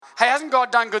Hey, hasn't God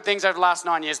done good things over the last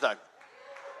 9 years though?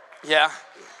 Yeah.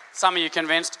 Some of you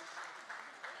convinced?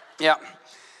 Yeah.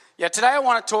 Yeah, today I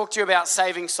want to talk to you about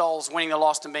saving souls, winning the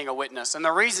lost, and being a witness. And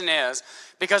the reason is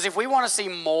because if we want to see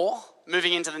more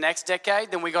moving into the next decade,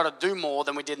 then we got to do more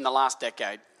than we did in the last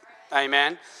decade.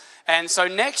 Amen. And so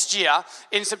next year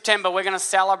in September, we're going to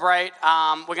celebrate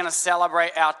our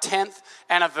 10th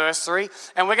anniversary,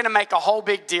 and we're going to make a whole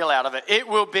big deal out of it. It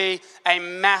will be a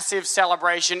massive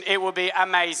celebration. It will be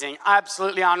amazing,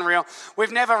 absolutely unreal.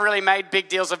 We've never really made big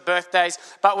deals of birthdays,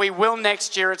 but we will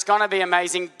next year. It's going to be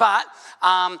amazing. But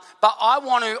I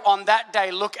want to, on that day,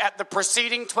 look at the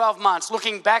preceding 12 months,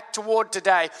 looking back toward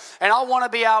today, and I want to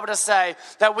be able to say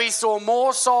that we saw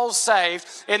more souls saved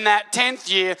in that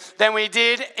 10th year than we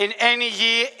did in any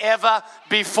year ever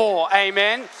before.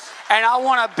 Amen. And I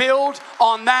want to build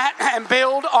on that and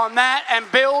build on that and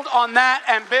build on that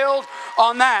and build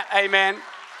on that. Amen.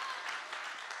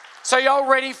 So y'all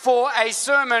ready for a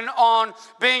sermon on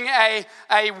being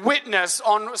a witness,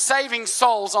 on saving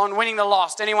souls, on winning the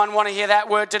lost? Anyone want to hear that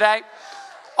word today?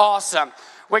 Awesome.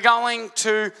 We're going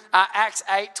to Acts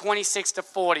 8, 26 to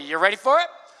 40. You ready for it?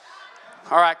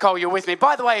 All right, Cole, you're with me.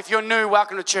 By the way, if you're new,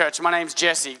 welcome to church. My name's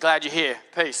Jesse. Glad you're here.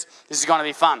 Peace. This is going to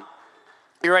be fun.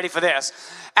 You ready for this?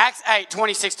 Acts 8,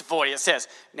 26 to 40, it says,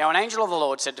 "Now an angel of the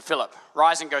Lord said to Philip,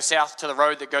 'Rise and go south to the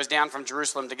road that goes down from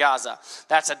Jerusalem to Gaza.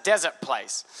 That's a desert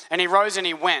place.' And he rose and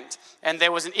he went. And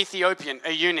there was an Ethiopian,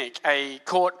 a eunuch, a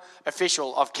court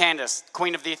official of Candace,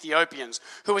 queen of the Ethiopians,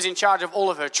 who was in charge of all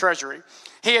of her treasury.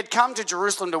 He had come to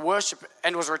Jerusalem to worship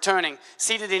and was returning,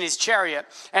 seated in his chariot.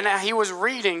 And he was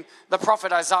reading the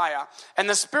prophet Isaiah. And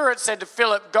the Spirit said to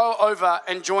Philip, 'Go over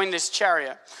and join this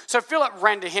chariot.' So Philip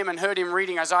ran to him and heard him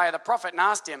reading Isaiah the prophet and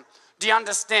asked him, 'Do you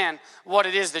understand what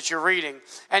it is that you're reading?'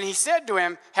 And he said to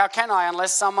him, 'How can I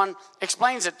unless someone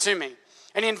explains it to me?'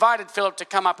 And he invited Philip to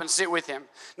come up and sit with him.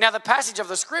 Now the passage of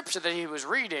the scripture that he was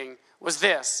reading was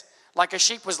this: 'Like a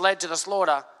sheep was led to the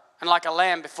slaughter, and like a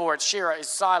lamb before its shearer is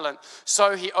silent,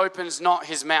 so he opens not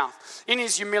his mouth. In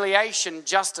his humiliation,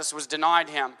 justice was denied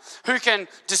him. Who can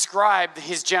describe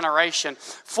his generation?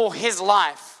 For his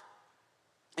life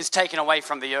is taken away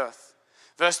from the earth.'"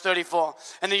 Verse 34,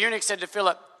 "And the eunuch said to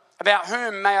Philip, 'About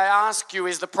whom, may I ask you,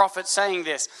 is the prophet saying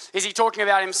this? Is he talking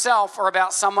about himself or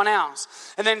about someone else?'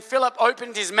 And then Philip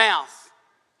opened his mouth."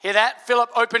 Hear that? Philip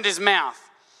opened his mouth.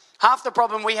 Half the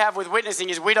problem we have with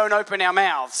witnessing is we don't open our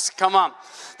mouths. Come on.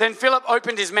 "Then Philip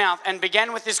opened his mouth and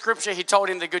began with this scripture. He told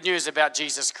him the good news about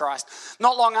Jesus Christ.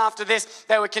 Not long after this,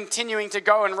 they were continuing to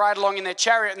go and ride along in their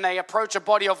chariot, and they approach a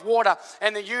body of water.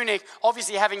 And the eunuch,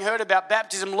 obviously having heard about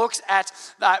baptism, looks at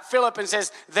Philip and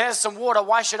says, 'There's some water.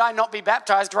 Why should I not be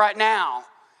baptized right now?'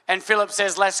 And Philip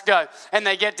says, 'Let's go.' And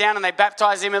they get down and they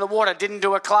baptize him in the water. Didn't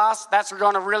do a class. That's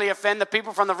going to really offend the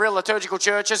people from the real liturgical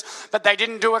churches. But they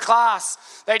didn't do a class.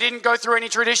 They didn't go through any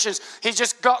traditions. He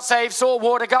just got saved, saw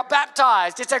water, got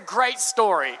baptized. It's a great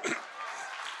story.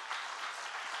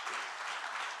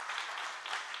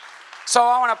 So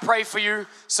I want to pray for you.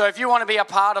 So if you want to be a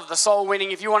part of the soul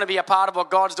winning, if you want to be a part of what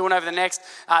God's doing over the next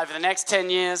 10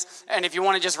 years, and if you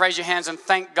want to just raise your hands and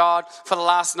thank God for the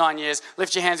last 9 years,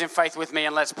 lift your hands in faith with me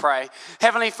and let's pray.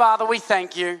 Heavenly Father, we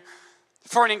thank you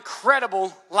for an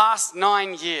incredible last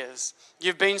 9 years.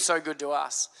 You've been so good to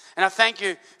us. And I thank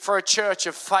you for a church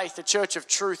of faith, a church of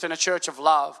truth, and a church of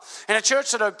love. And a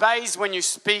church that obeys when you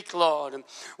speak, Lord. And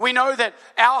we know that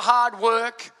our hard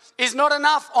work is not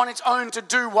enough on its own to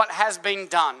do what has been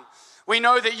done. We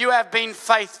know that you have been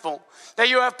faithful, that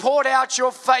you have poured out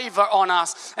your favor on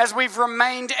us as we've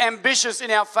remained ambitious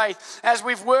in our faith, as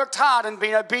we've worked hard and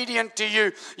been obedient to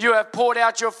you. You have poured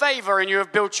out your favor and you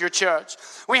have built your church.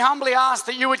 We humbly ask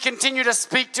that you would continue to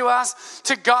speak to us,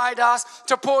 to guide us,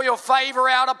 to pour your favor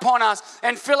out upon us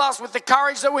and fill us with the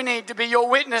courage that we need to be your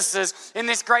witnesses in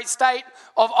this great state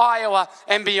of Iowa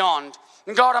and beyond.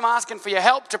 And God, I'm asking for your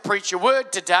help to preach your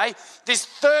word today, this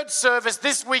third service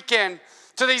this weekend,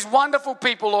 to these wonderful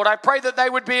people, Lord. I pray that they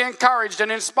would be encouraged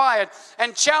and inspired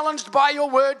and challenged by your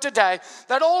word today,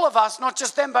 that all of us, not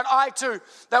just them, but I too,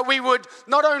 that we would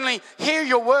not only hear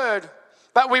your word,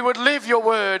 but we would live your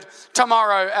word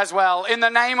tomorrow as well. In the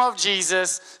name of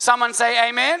Jesus, someone say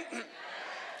amen.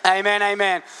 Amen,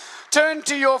 amen. Turn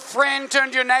to your friend, turn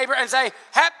to your neighbor and say,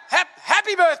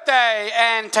 happy birthday,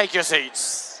 and take your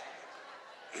seats.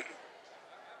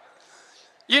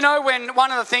 You know, when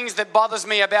one of the things that bothers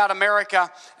me about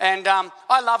America, and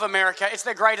I love America, it's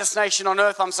the greatest nation on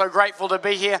earth. I'm so grateful to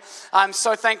be here. I'm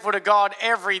so thankful to God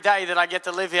every day that I get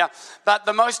to live here. But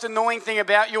the most annoying thing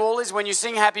about you all is when you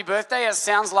sing happy birthday, it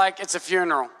sounds like it's a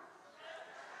funeral.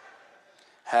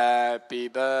 Happy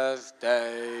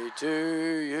birthday to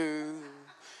you.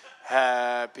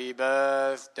 Happy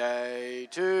birthday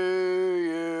to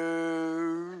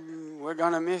you. We're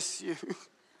going to miss you.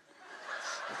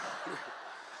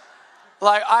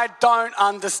 Like, I don't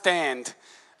understand.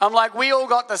 I'm like, we all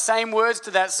got the same words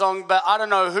to that song, but I don't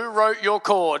know who wrote your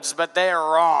chords, but they're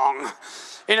wrong.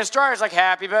 In Australia, it's like,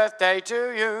 happy birthday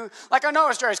to you. Like, I know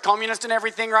Australia's communist and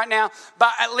everything right now,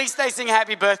 but at least they sing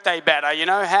happy birthday better, you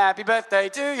know? Happy birthday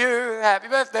to you, happy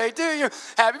birthday to you,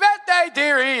 happy birthday,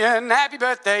 dear Ian, happy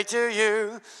birthday to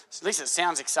you. At least it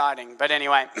sounds exciting. But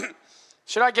anyway,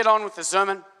 should I get on with the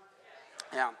sermon?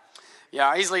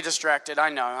 Yeah, easily distracted. I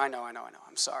know.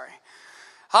 I'm sorry.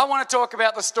 I want to talk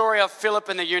about the story of Philip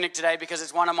and the eunuch today because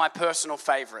it's one of my personal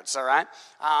favorites, all right?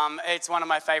 It's one of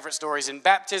my favorite stories in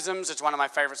baptisms. It's one of my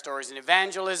favorite stories in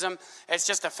evangelism. It's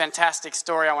just a fantastic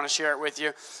story. I want to share it with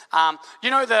you.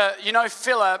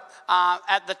 Philip,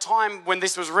 at the time when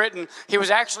this was written, he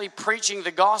was actually preaching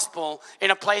the gospel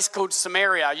in a place called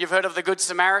Samaria. You've heard of the Good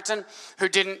Samaritan who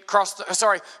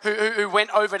who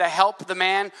went over to help the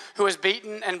man who was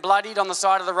beaten and bloodied on the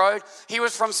side of the road. He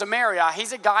was from Samaria.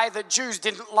 He's a guy that Jews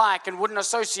didn't like and wouldn't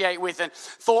associate with and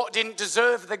thought didn't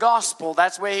deserve the gospel.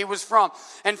 That's where he was from.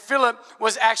 And Philip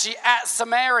was actually at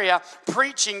Samaria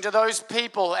preaching to those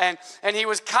people, and he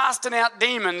was casting out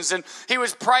demons, and he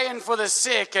was praying for the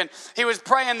sick, and he was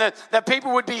praying that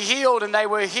people would be healed, and they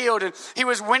were healed, and he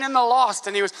was winning the lost,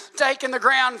 and he was taking the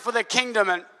ground for the kingdom,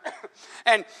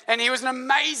 and he was an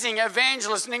amazing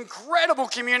evangelist, an incredible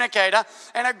communicator,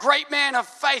 and a great man of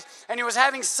faith. And he was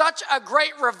having such a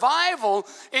great revival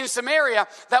in Samaria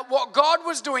that what God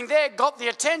was doing there got the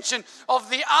attention of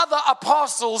the other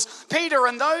apostles, Peter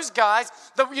and those guys,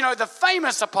 the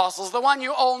famous apostles, the one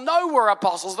you all know were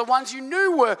apostles, the ones you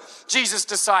knew were Jesus'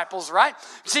 disciples, right?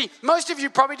 See, most of you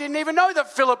probably didn't even know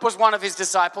that Philip was one of his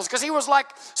disciples because he was like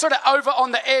sort of over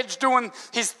on the edge doing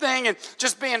his thing and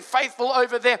just being faithful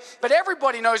over there. But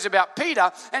everybody knows about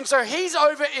Peter, and so he's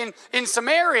over in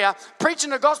Samaria preaching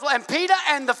the gospel, and Peter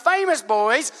and the famous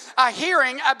boys are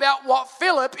hearing about what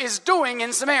Philip is doing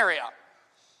in Samaria.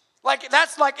 Like,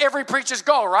 that's like every preacher's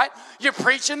goal, right? You're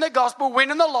preaching the gospel,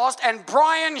 winning the lost, and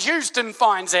Brian Houston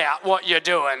finds out what you're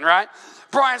doing, right?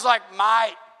 Brian's like,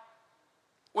 mate,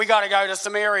 we got to go to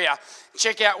Samaria.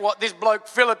 Check out what this bloke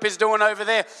Philip is doing over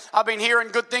there. I've been hearing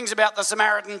good things about the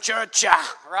Samaritan church,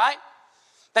 right?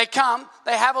 They come,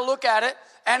 they have a look at it,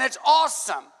 and it's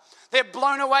awesome. They're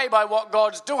blown away by what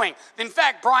God's doing. In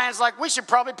fact, Brian's like, we should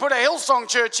probably put a Hillsong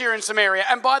church here in Samaria.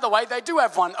 And by the way, they do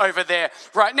have one over there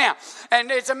right now.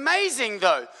 And it's amazing,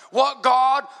 though, what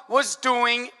God was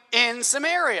doing in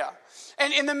Samaria.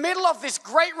 And in the middle of this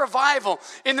great revival,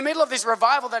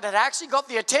 that had actually got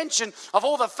the attention of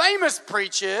all the famous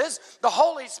preachers, the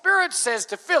Holy Spirit says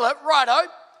to Philip, righto,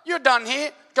 you're done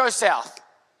here, go south.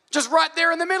 Just right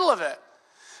there in the middle of it.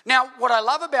 Now, what I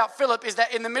love about Philip is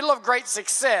that in the middle of great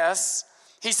success,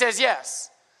 he says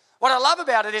yes. What I love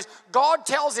about it is God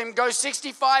tells him go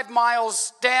 65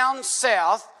 miles down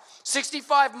south,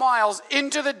 65 miles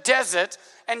into the desert,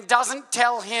 and doesn't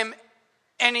tell him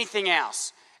anything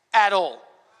else at all.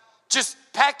 Just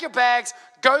pack your bags,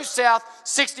 go south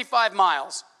 65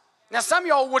 miles. Now, some of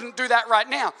y'all wouldn't do that right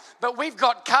now, but we've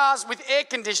got cars with air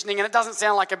conditioning and it doesn't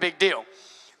sound like a big deal.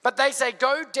 But they say,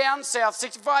 go down south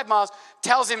 65 miles,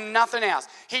 tells him nothing else.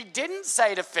 He didn't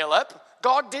say to Philip,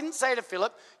 God didn't say to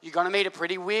Philip, you're going to meet a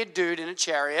pretty weird dude in a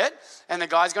chariot, and the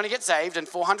guy's going to get saved, and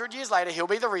 400 years later, he'll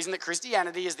be the reason that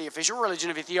Christianity is the official religion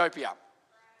of Ethiopia.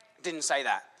 Didn't say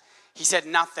that. He said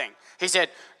nothing. He said,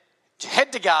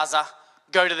 head to Gaza,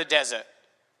 go to the desert.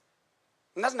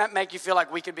 And doesn't that make you feel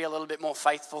like we could be a little bit more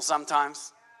faithful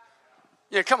sometimes?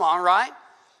 Yeah, come on, right?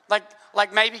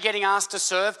 Like maybe getting asked to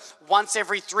serve once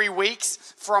every 3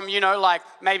 weeks from,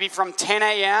 maybe from 10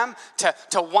 a.m.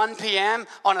 to 1 p.m.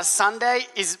 on a Sunday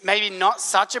is maybe not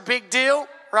such a big deal,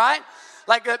 right?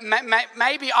 Like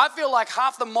maybe I feel like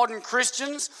half the modern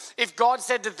Christians, if God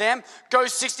said to them, go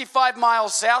 65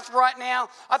 miles south right now,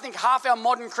 I think half our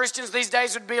modern Christians these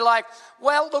days would be like,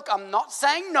 well, look, I'm not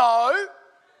saying no,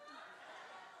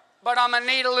 but I'm going to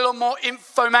need a little more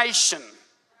information,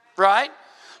 right?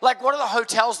 Like, what are the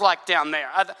hotels like down there?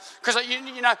 Because,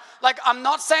 I'm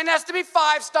not saying it has to be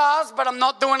 5 stars, but I'm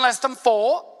not doing less than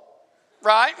 4,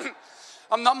 right?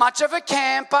 I'm not much of a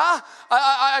camper.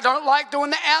 I don't like doing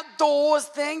the outdoors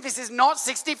thing. This is not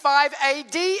 65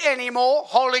 AD anymore.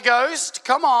 Holy Ghost,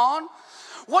 come on.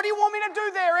 What do you want me to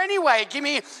do there anyway? Give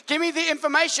me the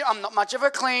information. I'm not much of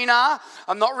a cleaner.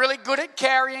 I'm not really good at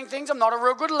carrying things. I'm not a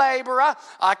real good laborer.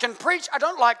 I can preach. I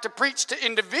don't like to preach to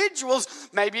individuals.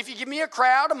 Maybe if you give me a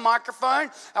crowd, a microphone,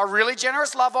 a really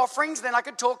generous love offerings, then I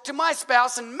could talk to my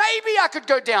spouse and maybe I could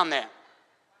go down there.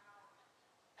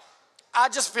 I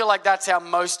just feel like that's how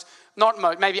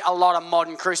maybe a lot of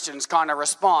modern Christians kind of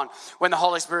respond when the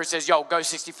Holy Spirit says, yo, go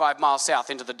 65 miles south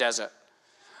into the desert.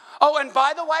 Oh, and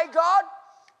by the way, God,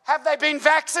 have they been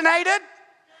vaccinated?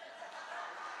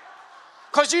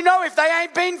 Because you know if they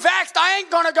ain't been vaxxed, I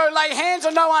ain't going to go lay hands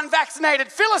on no unvaccinated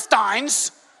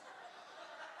Philistines.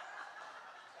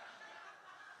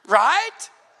 Right?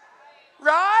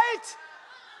 Right?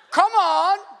 Come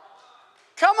on.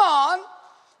 Come on.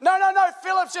 No.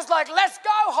 Philip's just like, let's go,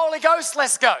 Holy Ghost,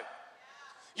 let's go.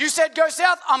 You said go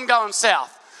south, I'm going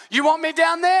south. You want me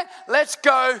down there? Let's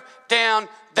go down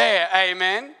there.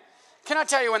 Amen. Can I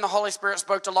tell you when the Holy Spirit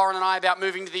spoke to Lauren and I about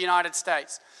moving to the United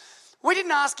States? We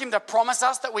didn't ask him to promise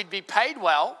us that we'd be paid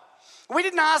well. We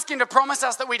didn't ask him to promise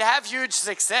us that we'd have huge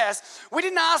success. We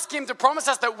didn't ask him to promise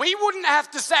us that we wouldn't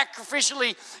have to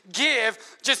sacrificially give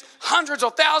just hundreds or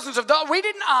thousands of dollars. We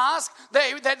didn't ask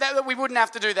that we wouldn't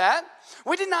have to do that.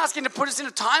 We didn't ask him to put us in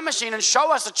a time machine and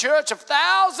show us a church of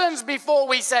thousands before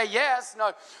we say yes.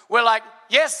 No, we're like,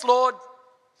 yes, Lord,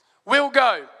 we'll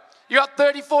go. You got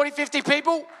 30, 40, 50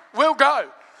 people? We'll go.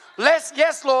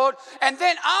 Yes, Lord. And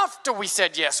then after we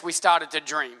said yes, we started to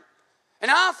dream. And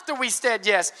after we said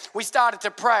yes, we started to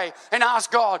pray and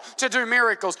ask God to do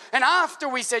miracles. And after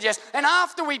we said yes, and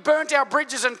after we burnt our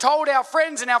bridges and told our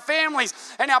friends and our families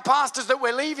and our pastors that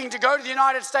we're leaving to go to the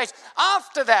United States,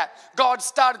 after that, God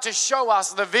started to show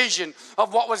us the vision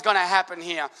of what was going to happen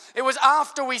here. It was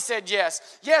after we said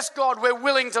yes. Yes, God, we're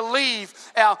willing to leave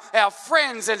our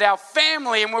friends and our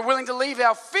family, and we're willing to leave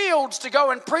our fields to go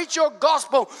and preach your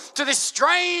gospel to this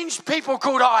strange people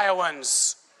called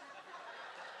Iowans.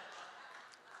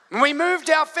 We moved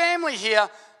our family here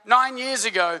 9 years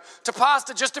ago to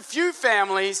pastor just a few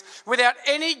families without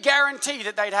any guarantee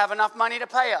that they'd have enough money to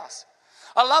pay us.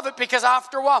 I love it because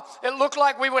after a while, it looked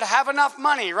like we would have enough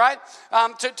money, right,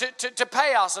 to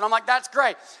pay us. And I'm like, that's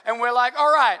great. And we're like,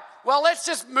 all right, well, let's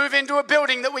just move into a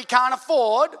building that we can't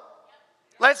afford.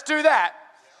 Let's do that.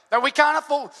 That we can't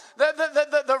afford.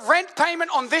 The rent payment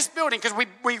on this building, because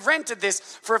we rented this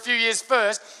for a few years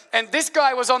first, and this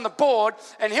guy was on the board,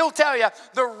 and he'll tell you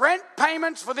the rent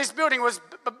payments for this building was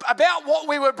about what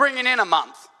we were bringing in a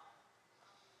month.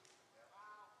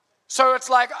 So it's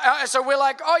like, so we're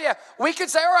like, oh yeah, we could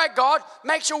say, all right, God,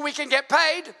 make sure we can get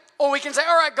paid, or we can say,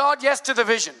 all right, God, yes to the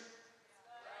vision.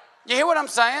 You hear what I'm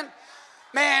saying?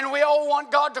 Man, we all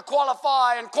want God to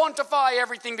qualify and quantify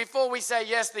everything before we say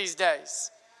yes these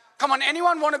days. Come on,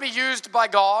 anyone want to be used by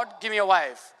God? Give me a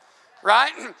wave,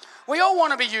 right? We all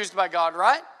want to be used by God,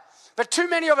 right? But too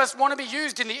many of us want to be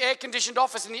used in the air-conditioned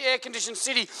office, in the air-conditioned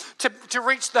city to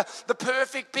reach the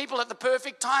perfect people at the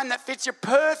perfect time that fits your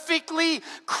perfectly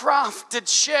crafted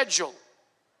schedule.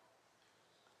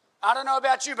 I don't know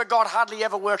about you, but God hardly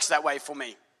ever works that way for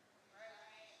me.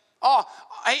 Oh,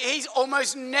 he's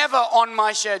almost never on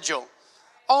my schedule.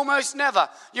 Almost never.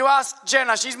 You ask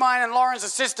Jenna, she's mine and Lauren's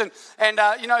assistant, and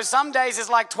some days there's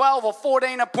like 12 or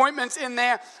 14 appointments in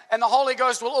there, and the Holy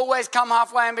Ghost will always come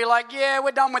halfway and be like, yeah,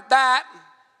 we're done with that,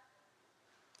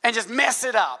 and just mess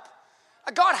it up.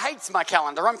 God hates my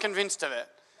calendar. I'm convinced of it.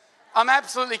 I'm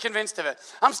absolutely convinced of it.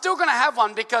 I'm still going to have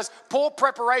one because poor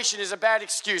preparation is a bad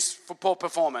excuse for poor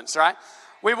performance, right?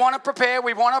 We want to prepare,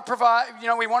 we want to provide,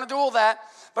 we want to do all that.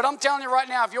 But I'm telling you right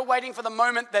now, if you're waiting for the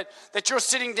moment that you're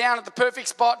sitting down at the perfect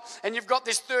spot and you've got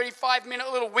this 35-minute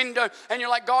little window and you're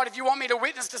like, God, if you want me to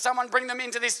witness to someone, bring them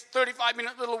into this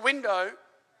 35-minute little window,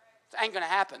 it ain't going to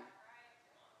happen.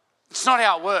 It's not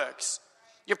how it works.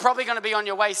 You're probably going to be on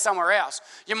your way somewhere else.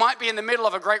 You might be in the middle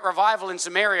of a great revival in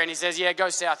Samaria and he says, yeah, go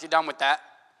south, you're done with that.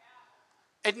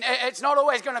 It's not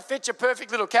always going to fit your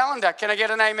perfect little calendar. Can I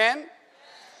get an amen?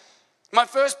 My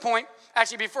first point,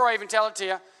 actually before I even tell it to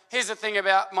you, here's the thing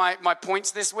about my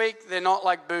points this week. They're not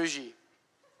like bougie,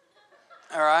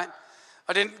 all right?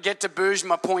 I didn't get to bouge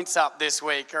my points up this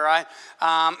week, all right?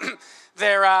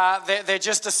 They're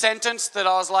just a sentence that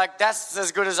I was like, that's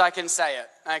as good as I can say it,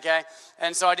 okay?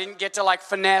 And so I didn't get to like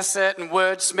finesse it and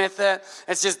wordsmith it.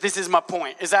 It's just, this is my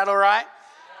point. Is that all right?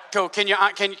 Cool. Can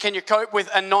you cope with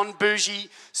a non-bougie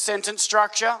sentence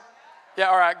structure? Yeah,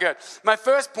 all right, good. My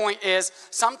first point is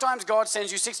sometimes God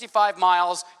sends you 65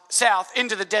 miles south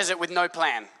into the desert with no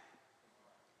plan.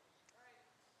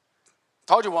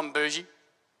 Told you it wasn't bougie.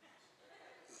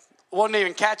 Wasn't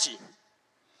even catchy.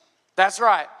 That's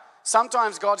right.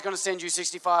 Sometimes God's going to send you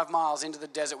 65 miles into the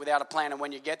desert without a plan, and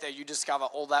when you get there, you discover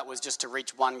all that was just to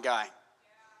reach one guy.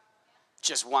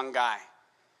 Just one guy.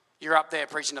 You're up there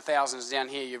preaching to thousands. Down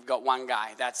here, you've got one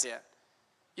guy. That's it.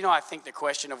 I think the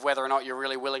question of whether or not you're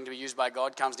really willing to be used by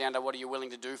God comes down to what are you willing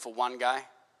to do for one guy?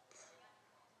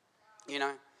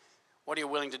 What are you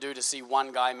willing to do to see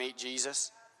one guy meet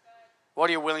Jesus? What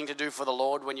are you willing to do for the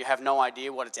Lord when you have no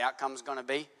idea what its outcome is going to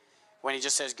be? When he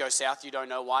just says go south, you don't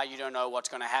know why, you don't know what's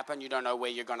going to happen, you don't know where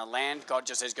you're going to land. God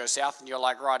just says go south and you're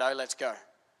like, righto, let's go.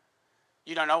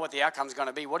 You don't know what the outcome is going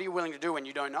to be. What are you willing to do when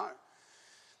you don't know?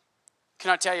 Can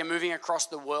I tell you, moving across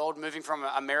the world, moving from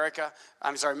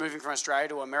Australia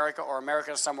to America or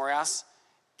America to somewhere else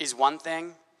is one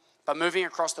thing. But moving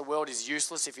across the world is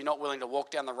useless if you're not willing to walk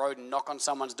down the road and knock on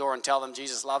someone's door and tell them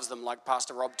Jesus loves them like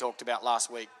Pastor Rob talked about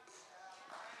last week.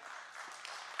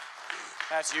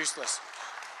 That's useless.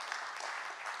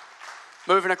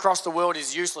 Moving across the world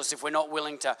is useless if we're not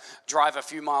willing to drive a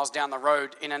few miles down the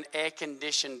road in an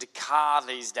air-conditioned car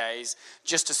these days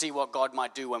just to see what God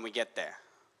might do when we get there.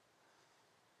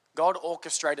 God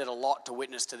orchestrated a lot to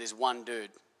witness to this one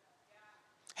dude.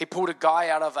 He pulled a guy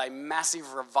out of a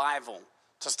massive revival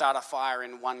to start a fire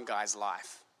in one guy's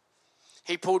life.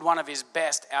 He pulled one of his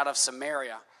best out of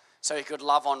Samaria so he could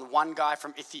love on one guy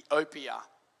from Ethiopia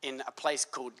in a place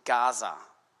called Gaza.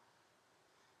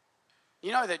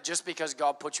 You know that just because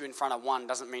God puts you in front of one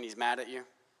doesn't mean he's mad at you?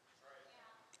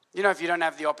 You know, if you don't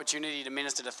have the opportunity to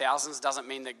minister to thousands doesn't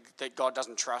mean that God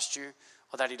doesn't trust you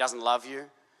or that he doesn't love you.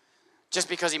 Just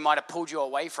because he might have pulled you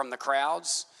away from the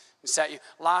crowds.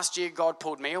 Last year, God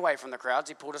pulled me away from the crowds.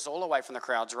 He pulled us all away from the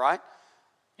crowds, right?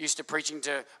 Used to preaching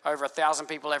to over 1,000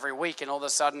 people every week, and all of a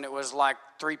sudden it was like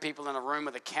 3 people in a room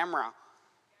with a camera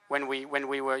when we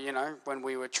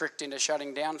were tricked into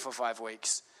shutting down for 5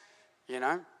 weeks. You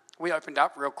know, we opened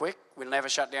up real quick. We'll never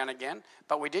shut down again,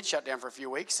 but we did shut down for a few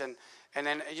weeks, and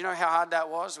then you know how hard that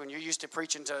was when you're used to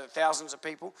preaching to thousands of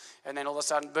people, and then all of a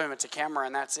sudden, boom, it's a camera,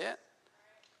 and that's it.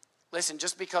 Listen,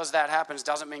 just because that happens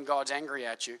doesn't mean God's angry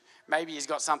at you. Maybe he's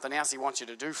got something else he wants you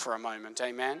to do for a moment.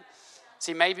 Amen.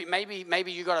 See, maybe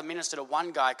you got to minister to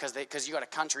one guy because you got a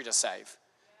country to save.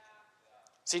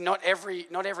 See, not every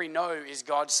no is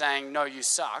God saying, no, you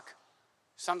suck.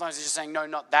 Sometimes he's just saying, no,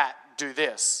 not that, do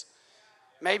this.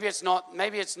 Maybe it's not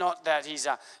that he's,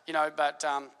 what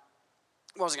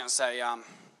was I going to say? I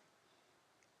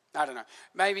don't know.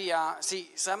 Maybe,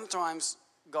 sometimes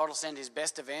God will send his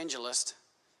best evangelist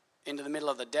into the middle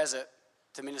of the desert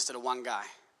to minister to one guy.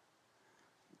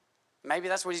 Maybe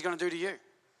that's what he's going to do to you.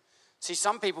 See,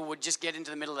 some people would just get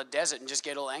into the middle of the desert and just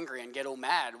get all angry and get all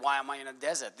mad. Why am I in a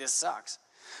desert? This sucks.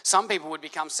 Some people would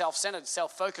become self-centered,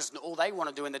 self-focused, and all they want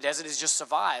to do in the desert is just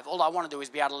survive. All I want to do is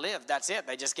be able to live. That's it.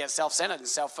 They just get self-centered and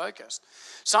self-focused.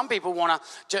 Some people want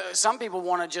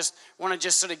to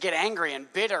just sort of get angry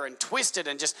and bitter and twisted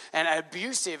and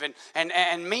abusive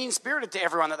and mean-spirited to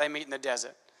everyone that they meet in the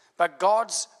desert. But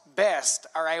God's best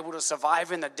are able to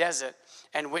survive in the desert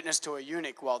and witness to a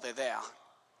eunuch while they're there.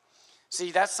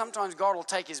 See, that's sometimes God will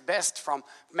take his best from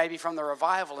the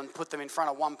revival and put them in front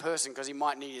of one person because he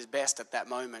might need his best at that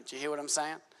moment. Do you hear what I'm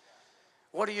saying?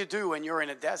 What do you do when you're in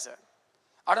a desert?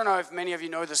 I don't know if many of you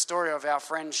know the story of our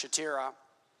friend Shatira.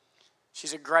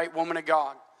 She's a great woman of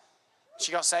God.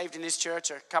 She got saved in this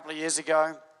church a couple of years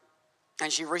ago,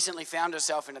 and she recently found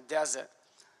herself in a desert.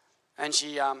 And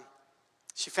she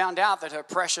found out that her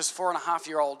precious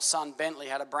 4.5-year-old son, Bentley,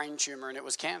 had a brain tumor and it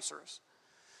was cancerous.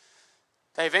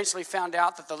 They eventually found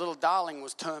out that the little darling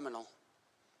was terminal.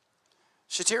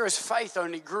 Shatira's faith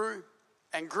only grew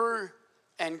and grew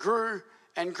and grew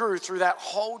and grew through that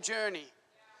whole journey.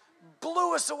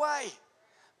 Blew us away.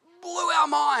 Blew our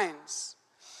minds.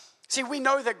 See, we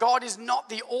know that God is not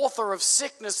the author of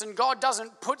sickness and God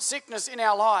doesn't put sickness in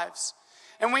our lives.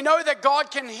 And we know that God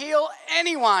can heal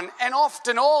anyone and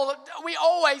often we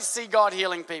always see God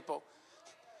healing people.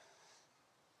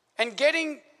 And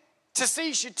getting to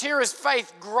see Shatira's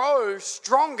faith grow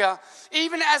stronger,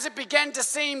 even as it began to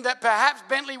seem that perhaps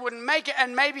Bentley wouldn't make it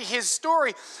and maybe his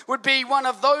story would be one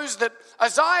of those that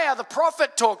Isaiah the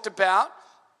prophet talked about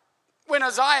when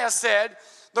Isaiah said,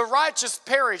 the righteous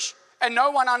perish and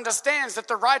no one understands that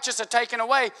the righteous are taken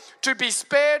away to be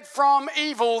spared from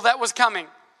evil that was coming.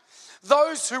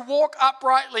 Those who walk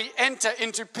uprightly enter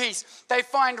into peace. They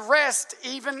find rest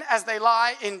even as they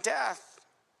lie in death.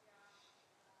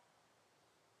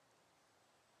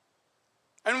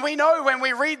 And we know when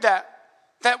we read that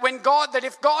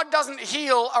if God doesn't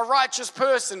heal a righteous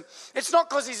person, it's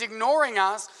not because he's ignoring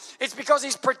us, it's because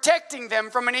he's protecting them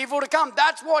from an evil to come.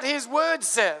 That's what his word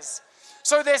says.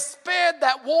 So they're spared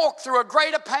that walk through a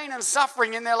greater pain and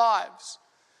suffering in their lives.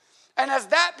 And as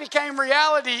that became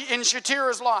reality in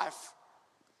Shatira's life,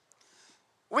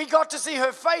 we got to see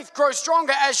her faith grow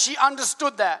stronger as she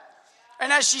understood that.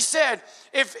 And as she said,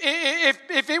 if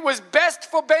it was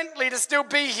best for Bentley to still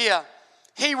be here,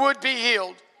 he would be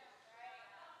healed.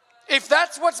 If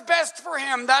that's what's best for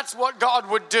him, that's what God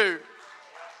would do.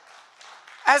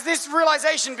 As this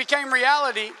realization became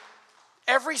reality,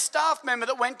 Every staff member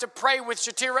that went to pray with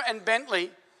Shatira and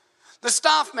Bentley, the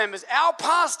staff members, our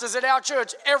pastors at our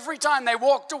church, every time they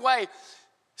walked away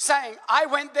saying, I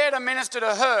went there to minister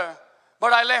to her,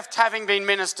 but I left having been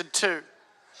ministered to.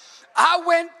 I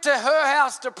went to her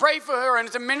house to pray for her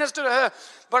and to minister to her,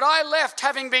 but I left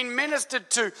having been ministered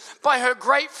to by her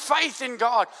great faith in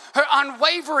God, her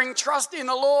unwavering trust in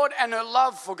the Lord, and her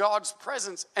love for God's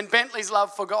presence, and Bentley's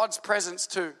love for God's presence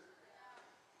too.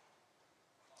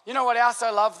 You know what else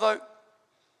I love though?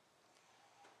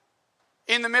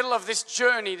 In the middle of this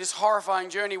journey, this horrifying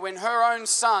journey, when her own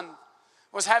son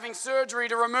was having surgery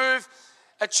to remove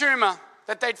a tumor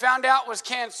that they'd found out was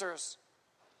cancerous,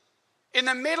 in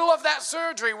the middle of that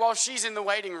surgery while she's in the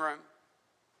waiting room,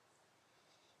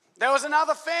 there was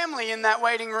another family in that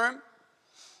waiting room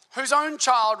whose own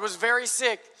child was very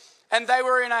sick, and they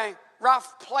were in a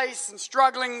rough place and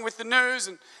struggling with the news,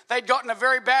 and they'd gotten a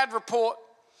very bad report.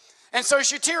 And so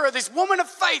Shatira, this woman of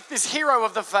faith, this hero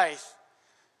of the faith,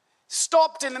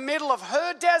 stopped in the middle of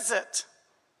her desert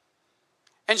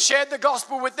and shared the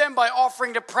gospel with them by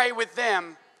offering to pray with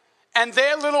them and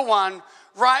their little one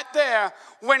right there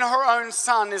when her own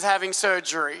son is having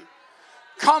surgery.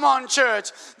 Come on,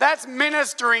 church. That's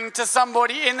ministering to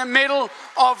somebody in the middle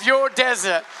of your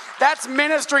desert. That's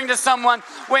ministering to someone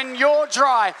when you're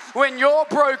dry, when you're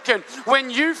broken, when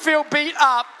you feel beat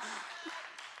up.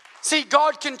 See,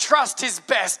 God can trust his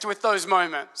best with those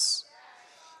moments.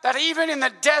 That even in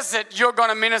the desert, you're going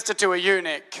to minister to a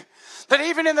eunuch. That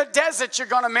even in the desert, you're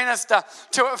going to minister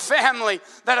to a family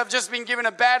that have just been given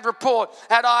a bad report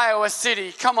at Iowa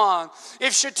City. Come on.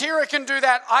 If Shatira can do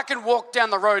that, I can walk down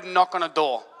the road and knock on a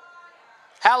door.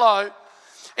 Hello.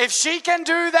 If she can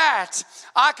do that,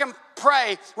 I can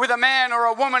pray with a man or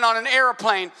a woman on an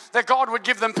airplane that God would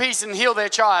give them peace and heal their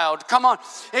child. Come on.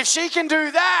 If she can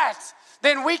do that,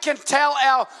 then we can tell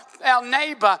our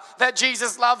neighbor that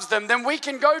Jesus loves them. Then we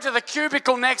can go to the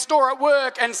cubicle next door at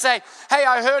work and say, hey,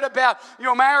 I heard about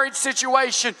your marriage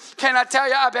situation. Can I tell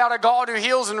you about a God who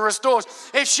heals and restores?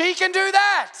 If she can do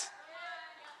that,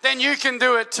 then you can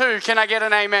do it too. Can I get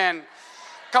an amen?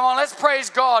 Come on, let's praise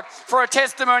God for a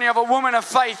testimony of a woman of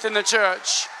faith in the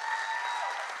church.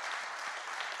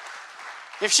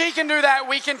 If she can do that,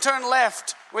 we can turn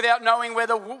left without knowing where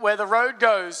the road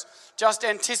goes, just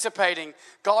anticipating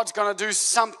God's going to do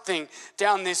something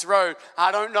down this road.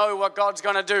 I don't know what God's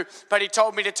going to do, but he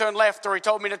told me to turn left, or he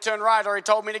told me to turn right, or he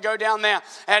told me to go down there.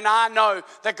 And I know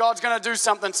that God's going to do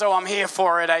something, so I'm here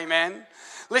for it. Amen.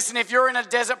 Listen, if you're in a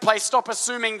desert place, stop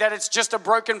assuming that it's just a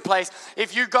broken place.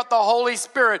 If you've got the Holy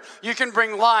Spirit, you can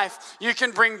bring life, you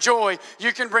can bring joy,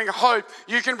 you can bring hope,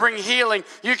 you can bring healing,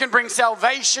 you can bring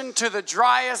salvation to the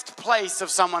driest place of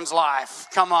someone's life.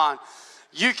 Come on,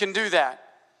 you can do that.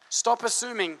 Stop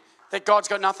assuming that God's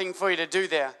got nothing for you to do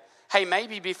there. Hey,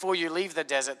 maybe before you leave the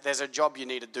desert, there's a job you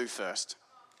need to do first.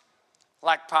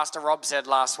 Like Pastor Rob said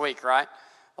last week, right?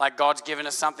 Like God's given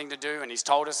us something to do and he's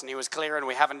told us and he was clear and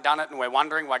we haven't done it and we're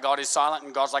wondering why God is silent,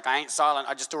 and God's like, I ain't silent,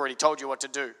 I just already told you what to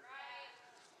do.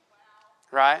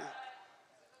 Right?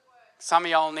 Some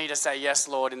of y'all need to say yes,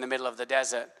 Lord, in the middle of the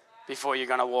desert before you're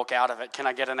going to walk out of it. Can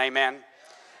I get an amen?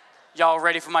 Y'all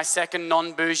ready for my second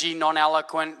non-bougie,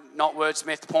 non-eloquent, not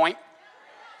wordsmith point?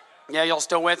 Yeah, y'all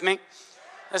still with me?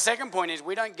 The second point is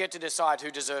we don't get to decide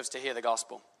who deserves to hear the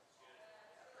gospel.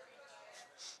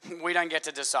 We don't get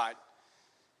to decide.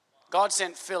 God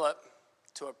sent Philip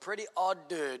to a pretty odd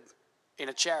dude in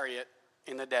a chariot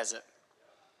in the desert.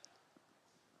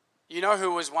 You know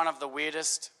who was one of the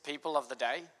weirdest people of the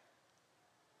day?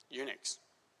 Eunuchs.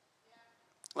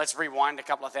 Let's rewind a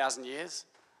couple of thousand years.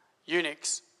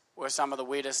 Eunuchs were some of the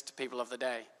weirdest people of the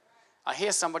day. I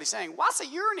hear somebody saying, what's a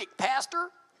eunuch, pastor?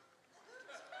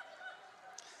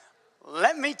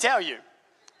 Let me tell you.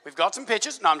 We've got some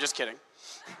pictures. No, I'm just kidding.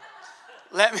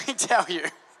 Let me tell you.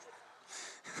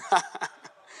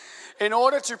 In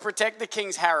order to protect the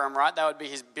king's harem, right, that would be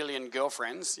his billion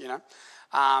girlfriends, you know,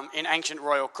 in ancient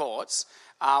royal courts,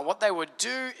 what they would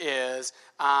do is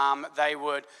they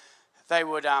would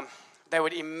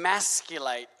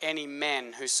emasculate any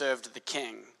men who served the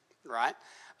king, right?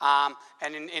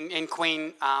 And in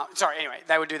Queen,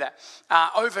 they would do that.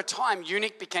 Over time,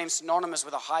 eunuch became synonymous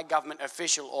with a high government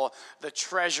official or the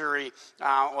treasury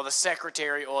or the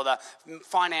secretary or the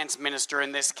finance minister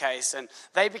in this case. And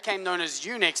they became known as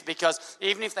eunuchs because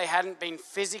even if they hadn't been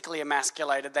physically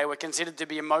emasculated, they were considered to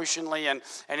be emotionally and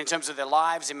in terms of their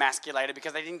lives emasculated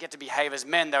because they didn't get to behave as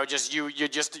men. They were just, you're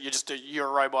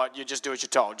a robot, you just do what you're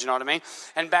told. Do you know what I mean?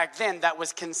 And back then, that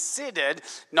was considered,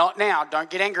 not now, don't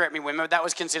get angry at me, women, that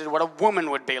was considered what a woman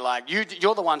would be like.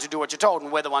 You're the ones who do what you're told,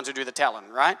 and we're the ones who do the telling,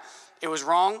 right? It was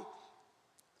wrong.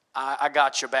 I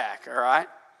got your back, all right?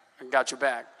 I got your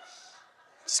back.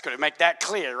 Just got to make that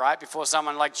clear, right? Before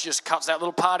someone like just cuts that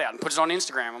little part out and puts it on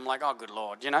Instagram. I'm like, oh, good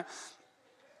Lord, you know?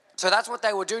 So that's what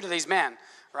they would do to these men,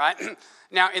 right?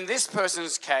 Now, in this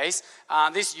person's case,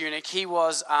 this eunuch, he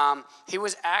was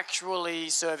actually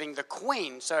serving the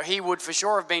queen. So he would for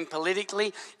sure have been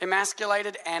politically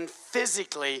emasculated and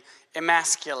physically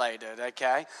emasculated,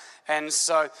 okay? And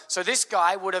so this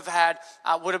guy would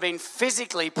have been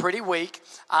physically pretty weak,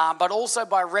 but also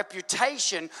by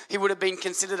reputation, he would have been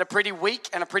considered a pretty weak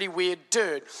and a pretty weird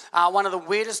dude. One of the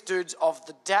weirdest dudes of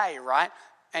the day, right?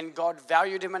 And God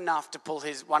valued him enough to pull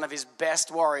one of his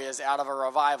best warriors out of a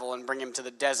revival and bring him to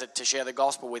the desert to share the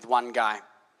gospel with one guy.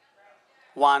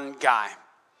 One guy.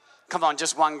 Come on,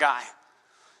 just one guy.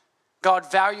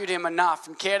 God valued him enough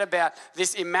and cared about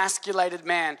this emasculated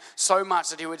man so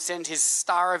much that he would send his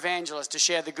star evangelist to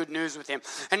share the good news with him.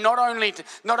 And not only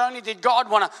did God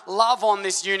want to love on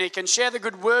this eunuch and share the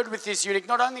good word with this eunuch,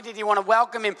 not only did he want to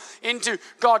welcome him into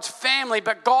God's family,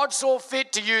 but God saw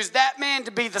fit to use that man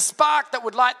to be the spark that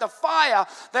would light the fire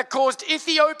that caused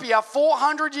Ethiopia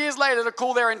 400 years later to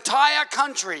call their entire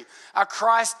country a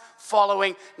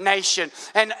Christ-following nation.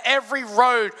 And every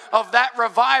road of that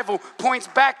revival points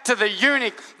back to the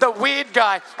eunuch, the weird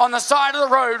guy on the side of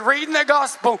the road reading the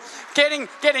gospel, getting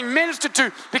ministered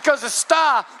to because the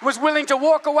star was willing to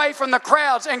walk away from the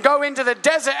crowds and go into the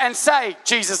desert and say,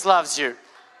 Jesus loves you.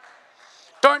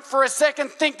 Don't for a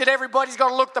second think that everybody's got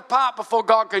to look the part before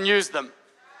God can use them.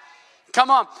 Come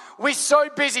on, we're so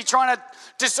busy trying to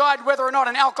decide whether or not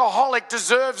an alcoholic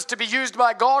deserves to be used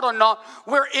by God or not.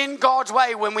 We're in God's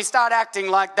way when we start acting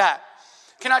like that.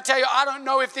 Can I tell you, I don't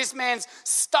know if this man's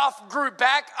stuff grew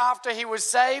back after he was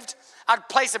saved. I'd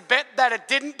place a bet that it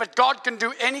didn't, but God can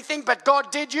do anything, but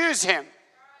God did use him.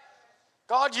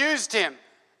 God used him.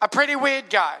 A pretty weird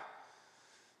guy.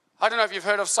 I don't know if you've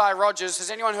heard of Sy Rogers. Has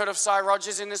anyone heard of Sy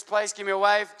Rogers in this place? Give me a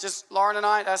wave. Just Lauren and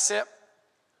I, that's it.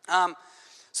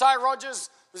 Sy Rogers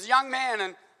was a young man,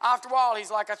 and after a while,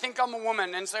 he's like, I think I'm a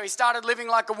woman. And so he started living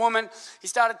like a woman. He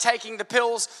started taking the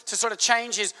pills to sort of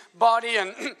change his body,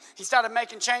 and he started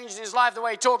making changes in his life, the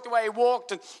way he talked, the way he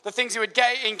walked, and the things he would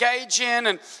engage in.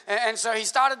 And so he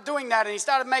started doing that, and he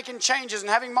started making changes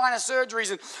and having minor surgeries.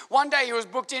 And one day he was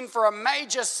booked in for a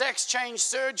major sex change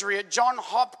surgery at Johns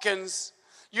Hopkins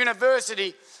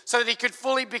University so that he could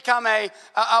fully become a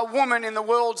woman in the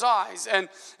world's eyes.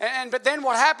 But then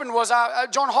what happened was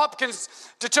Johns Hopkins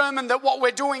determined that what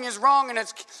we're doing is wrong and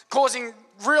it's causing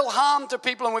real harm to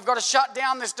people, and we've got to shut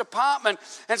down this department.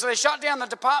 And so they shut down the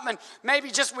department maybe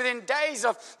just within days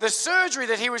of the surgery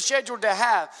that he was scheduled to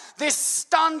have. This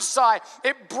stunned Sy.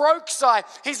 It broke Sy.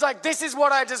 He's like, this is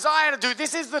what I desire to do.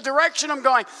 This is the direction I'm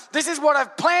going. This is what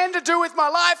I've planned to do with my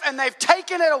life, and they've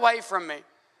taken it away from me.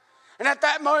 And at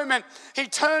that moment, he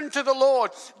turned to the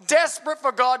Lord, desperate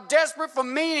for God, desperate for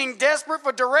meaning, desperate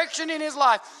for direction in his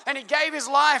life. And he gave his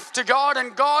life to God,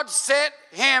 and God set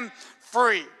him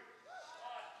free.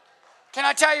 Can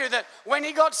I tell you that when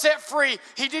he got set free,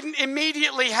 he didn't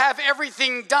immediately have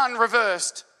everything done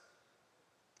reversed?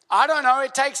 I don't know,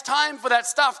 it takes time for that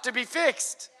stuff to be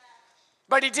fixed.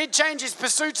 But he did change his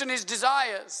pursuits and his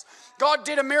desires. God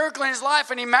did a miracle in his life,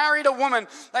 and he married a woman.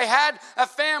 They had a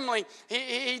family.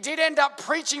 He did end up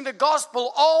preaching the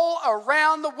gospel all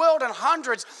around the world, and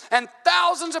hundreds and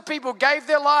thousands of people gave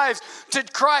their lives to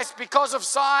Christ because of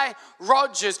Sy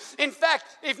Rogers. In fact,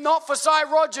 if not for Sy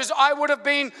Rogers, I would have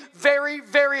been very,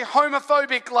 very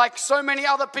homophobic like so many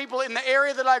other people in the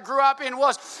area that I grew up in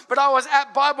was. But I was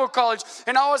at Bible college,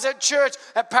 and I was at church,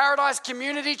 at Paradise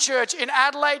Community Church in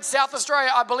Adelaide, South Australia.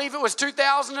 I believe it was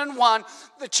 2001.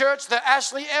 The church that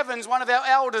Ashley Evans, one of our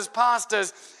elders,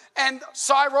 pastors, and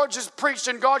Sy Rogers preached,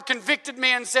 and God convicted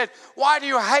me and said, why do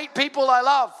you hate people I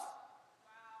love?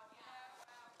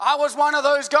 I was one of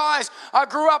those guys. I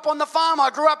grew up on the farm. I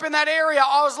grew up in that area.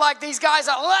 I was like, these guys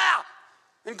are loud.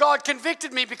 And God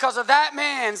convicted me because of that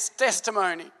man's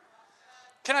testimony.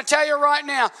 Can I tell you right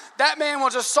now, that man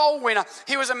was a soul winner.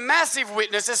 He was a massive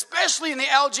witness, especially in the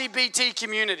LGBT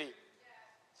community.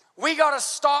 We got to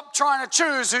stop trying to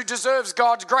choose who deserves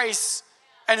God's grace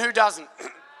and who doesn't.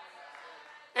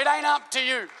 It ain't up to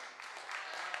you.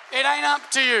 It ain't up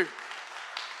to you.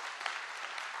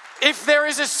 If there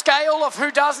is a scale of who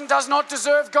does not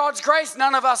deserve God's grace,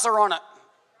 none of us are on it.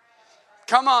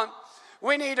 Come on.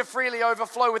 We need to freely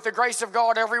overflow with the grace of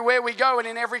God everywhere we go and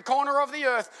in every corner of the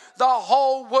earth. The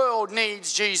whole world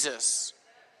needs Jesus.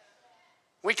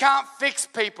 We can't fix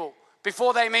people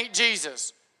before they meet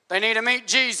Jesus. They need to meet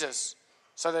Jesus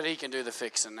so that he can do the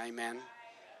fixing. Amen.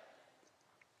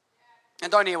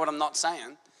 And don't hear what I'm not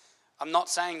saying. I'm not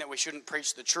saying that we shouldn't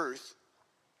preach the truth.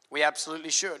 We absolutely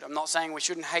should. I'm not saying we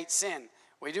shouldn't hate sin.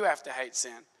 We do have to hate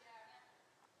sin.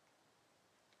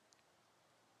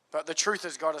 But the truth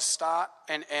has got to start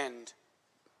and end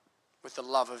with the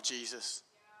love of Jesus.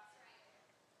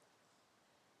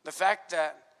 The fact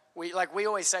that we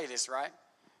always say this, right?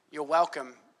 You're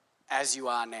welcome as you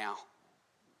are now,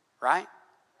 right?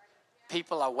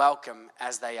 People are welcome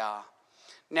as they are.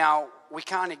 Now, we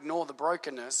can't ignore the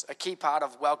brokenness. A key part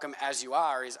of welcome as you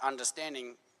are is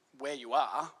understanding where you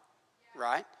are,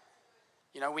 right?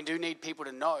 You know, we do need people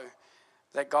to know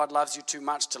that God loves you too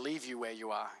much to leave you where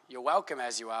you are. You're welcome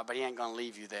as you are, but he ain't going to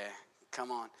leave you there.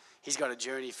 Come on. He's got a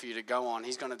journey for you to go on.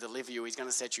 He's going to deliver you. He's going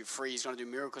to set you free. He's going to do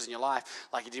miracles in your life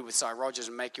like he did with Cy Rogers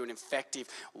and make you an effective,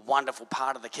 wonderful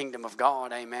part of the kingdom of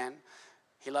God. Amen.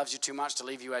 He loves you too much to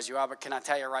leave you as you are. But can I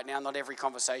tell you right now, not every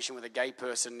conversation with a gay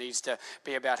person needs to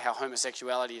be about how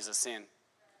homosexuality is a sin.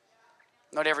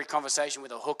 Not every conversation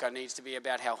with a hooker needs to be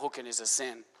about how hooking is a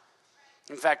sin.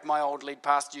 In fact, my old lead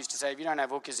pastor used to say, if you don't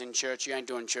have hookers in church, you ain't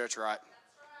doing church right.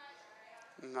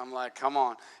 And I'm like, come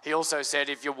on. He also said,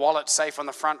 if your wallet's safe on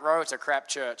the front row, it's a crap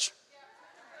church.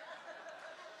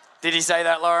 Did he say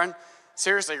that, Lauren?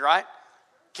 Seriously, right?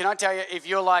 Can I tell you, if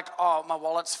you're like, oh, my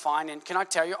wallet's fine, and can I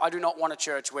tell you, I do not want a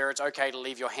church where it's okay to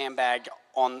leave your handbag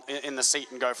in the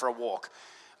seat and go for a walk.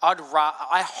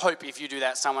 I hope if you do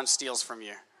that, someone steals from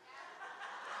you.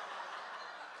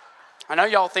 I know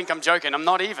y'all think I'm joking. I'm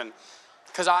not even.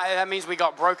 Because that means we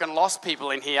got broken, lost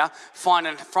people in here,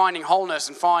 finding wholeness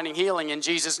and finding healing in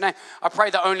Jesus' name. I pray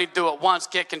they only do it once,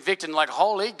 get convicted, and like,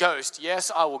 Holy Ghost, yes,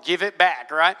 I will give it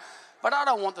back, right? But I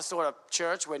don't want the sort of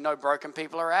church where no broken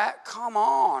people are at. Come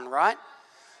on, right?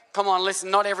 Come on,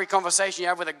 listen, not every conversation you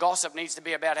have with a gossip needs to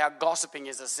be about how gossiping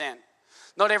is a sin.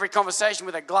 Not every conversation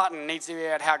with a glutton needs to be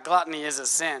about how gluttony is a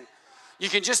sin. You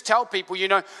can just tell people, you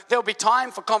know, there'll be time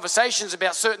for conversations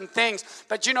about certain things.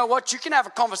 But you know what? You can have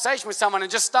a conversation with someone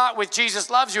and just start with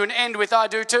Jesus loves you and end with I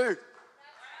do too.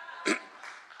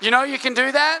 You know, you can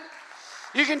do that.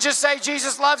 You can just say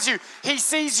Jesus loves you. He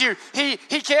sees you. He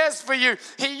cares for you.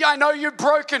 I know you're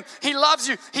broken. He loves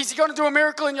you. He's going to do a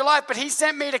miracle in your life, but he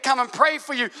sent me to come and pray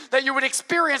for you that you would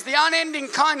experience the unending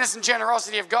kindness and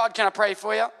generosity of God. Can I pray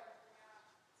for you?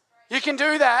 You can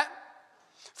do that.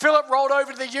 Philip rolled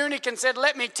over to the eunuch and said,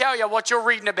 let me tell you what you're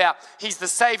reading about. He's the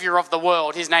Savior of the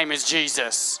world. His name is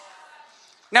Jesus.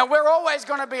 Now, we're always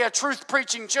going to be a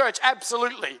truth-preaching church,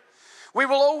 absolutely. We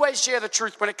will always share the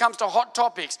truth when it comes to hot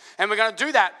topics, and we're going to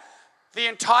do that. The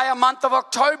entire month of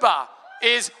October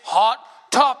is hot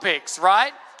topics,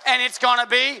 right? And it's going to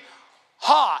be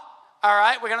hot, all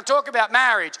right? We're going to talk about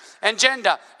marriage and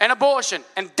gender and abortion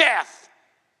and death.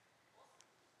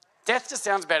 Death just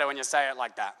sounds better when you say it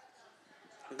like that.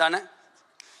 Doesn't it?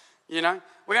 You know,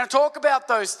 we're going to talk about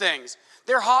those things.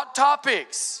 They're hot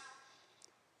topics.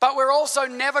 But we're also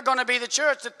never going to be the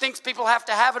church that thinks people have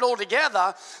to have it all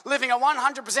together, living a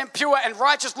 100% pure and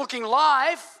righteous looking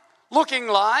life,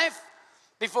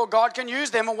 before God can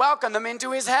use them and welcome them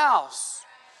into his house.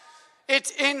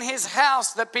 It's in his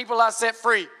house that people are set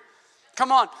free.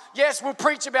 Come on. Yes, we'll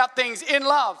preach about things in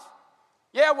love.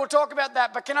 Yeah, we'll talk about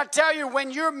that. But can I tell you,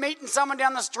 when you're meeting someone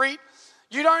down the street,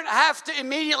 you don't have to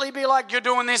immediately be like, you're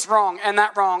doing this wrong and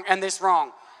that wrong and this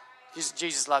wrong.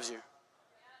 Jesus loves you.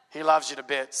 He loves you to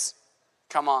bits.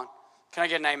 Come on. Can I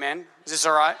get an amen? Is this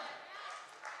all right?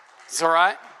 Is this all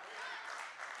right?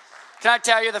 Can I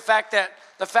tell you the fact that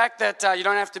you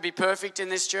don't have to be perfect in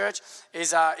this church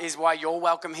is why you're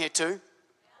welcome here too?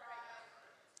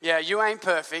 Yeah, you ain't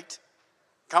perfect.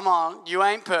 Come on, you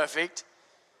ain't perfect.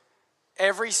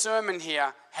 Every sermon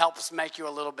here helps make you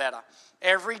a little better.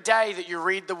 Every day that you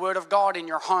read the Word of God in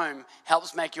your home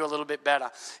helps make you a little bit better.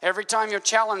 Every time you're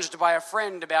challenged by a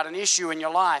friend about an issue in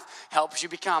your life helps you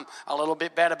become a little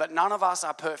bit better. But none of us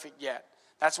are perfect yet.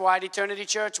 That's why at Eternity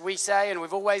Church we say, and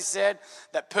we've always said,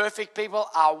 that perfect people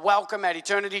are welcome at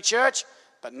Eternity Church,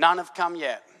 but none have come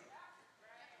yet.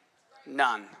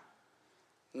 None.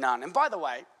 And by the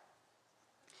way,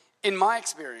 in my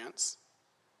experience,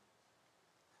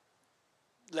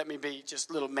 let me be just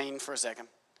a little mean for a second.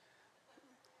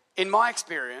 In my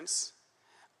experience,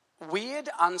 weird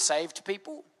unsaved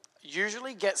people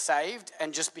usually get saved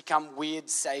and just become weird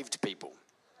saved people.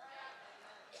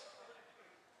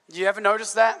 You ever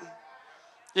notice that?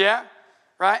 Yeah?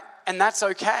 Right? And that's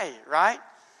okay, right?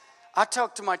 I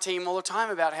talk to my team all the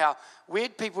time about how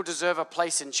weird people deserve a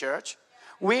place in church.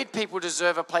 Weird people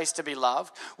deserve a place to be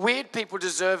loved. Weird people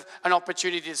deserve an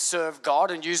opportunity to serve God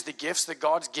and use the gifts that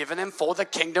God's given them for the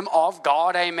kingdom of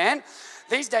God. Amen?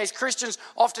 These days, Christians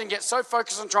often get so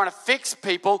focused on trying to fix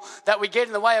people that we get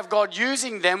in the way of God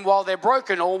using them while they're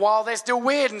broken or while they're still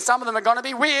weird, and some of them are going to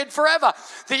be weird forever.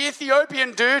 The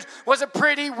Ethiopian dude was a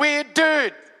pretty weird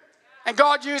dude, and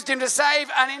God used him to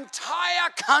save an entire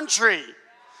country,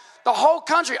 the whole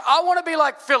country. I want to be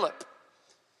like Philip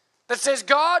that says,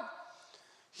 God,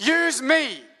 use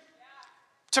me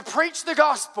to preach the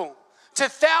gospel to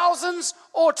thousands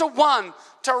or to one,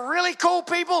 to really cool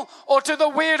people or to the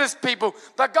weirdest people.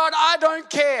 But God, I don't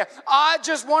care. I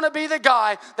just want to be the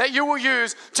guy that you will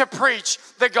use to preach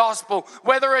the gospel.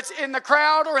 Whether it's in the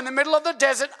crowd or in the middle of the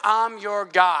desert, I'm your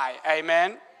guy.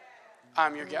 Amen?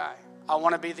 I'm your guy. I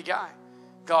want to be the guy.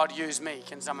 God, use me.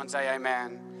 Can someone say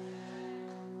amen?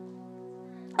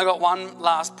 I got one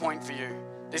last point for you.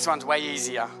 This one's way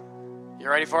easier. You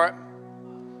ready for it?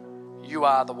 You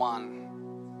are the one.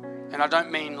 And I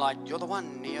don't mean like, you're the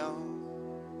one, Neo.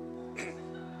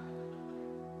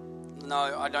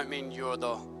 No, I don't mean you're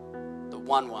the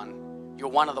one. You're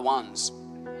one of the ones.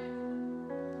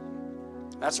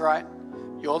 That's right.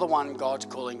 You're the one God's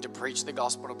calling to preach the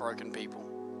gospel to broken people.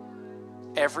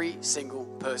 Every single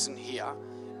person here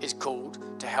is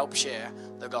called to help share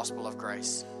the gospel of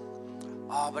grace.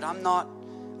 Oh, but I'm not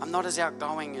as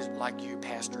outgoing as like you,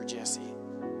 Pastor Jesse.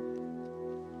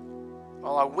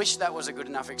 Well, I wish that was a good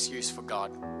enough excuse for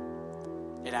God.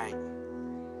 It ain't.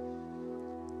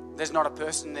 There's not a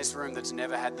person in this room that's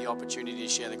never had the opportunity to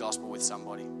share the gospel with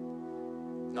somebody.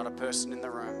 Not a person in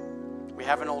the room. We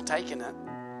haven't all taken it,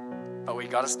 but we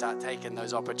got to start taking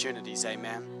those opportunities,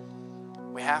 amen?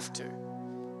 We have to.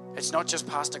 It's not just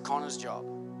Pastor Connor's job.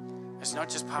 It's not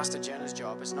just Pastor Jenna's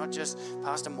job. It's not just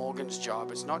Pastor Morgan's job.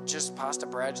 It's not just Pastor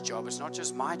Brad's job. It's not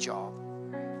just my job.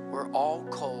 We're all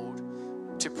called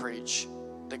to preach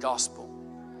the gospel.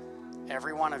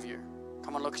 Every one of you.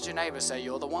 Come on, look at your neighbor. Say,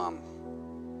 you're the one.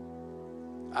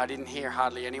 I didn't hear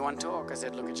hardly anyone talk. I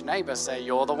said, look at your neighbor. Say,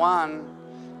 you're the one.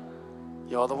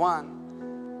 You're the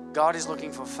one. God is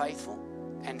looking for faithful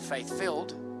and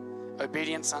faith-filled,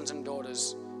 obedient sons and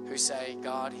daughters who say,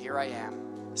 God, here I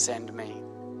am. Send me.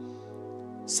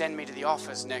 Send me to the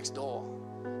office next door.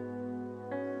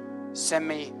 Send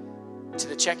me to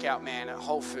the checkout man at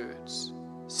Whole Foods.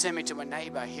 Send me to my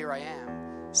neighbor. Here I am.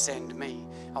 Send me.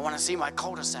 I want to see my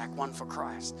cul-de-sac, one for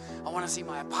Christ. I want to see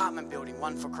my apartment building,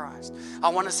 one for Christ. I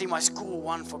want to see my school,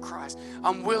 one for Christ.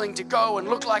 I'm willing to go and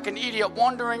look like an idiot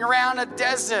wandering around a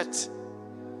desert.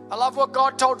 I love what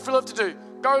God told Philip to do.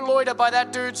 Go loiter by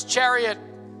that dude's chariot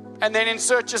and then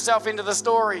insert yourself into the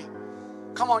story.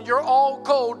 Come on, you're all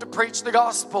called to preach the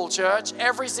gospel, church.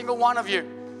 Every single one of you.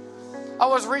 I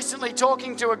was recently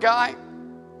talking to a guy.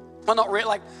 Well, not really,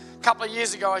 like a couple of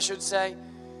years ago, I should say.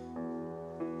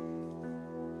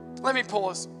 Let me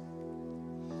pause.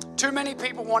 Too many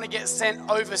people want to get sent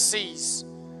overseas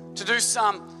to do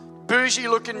some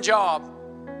bougie-looking job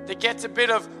that gets a bit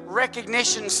of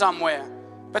recognition somewhere,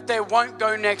 but they won't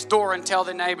go next door and tell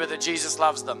their neighbor that Jesus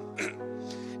loves them.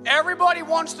 Everybody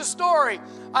wants the story.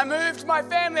 I moved my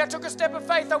family. I took a step of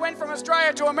faith. I went from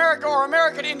Australia to America, or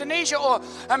America to Indonesia, or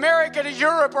America to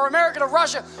Europe, or America to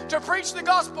Russia to preach the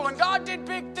gospel. And God did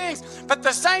big things. But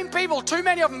the same people, too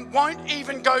many of them, won't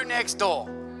even go next door.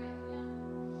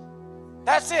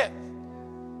 That's it.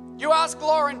 You ask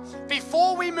Lauren,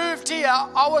 before we moved here,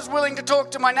 I was willing to talk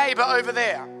to my neighbor over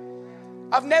there.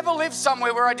 I've never lived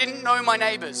somewhere where I didn't know my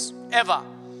neighbors, ever.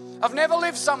 I've never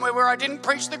lived somewhere where I didn't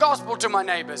preach the gospel to my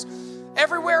neighbors.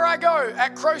 Everywhere I go,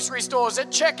 at grocery stores, at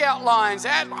checkout lines,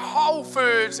 at Whole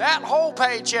Foods, at Whole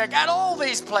Paycheck, at all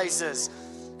these places.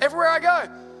 Everywhere I go.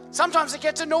 Sometimes it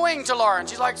gets annoying to Lauren.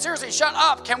 She's like, seriously, shut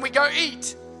up. Can we go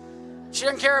eat? She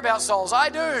doesn't care about souls. I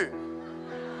do.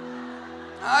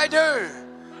 I do.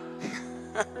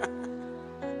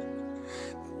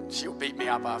 She'll beat me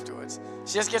up afterwards.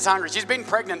 She just gets hungry. She's been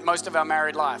pregnant most of our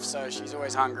married life, so she's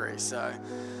always hungry. So,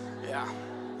 yeah.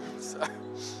 So,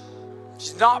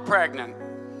 she's not pregnant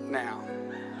now.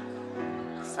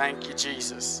 Thank you,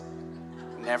 Jesus.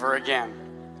 Never again.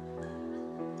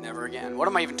 Never again. What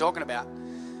am I even talking about?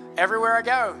 Everywhere I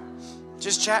go,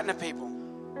 just chatting to people.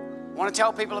 Want to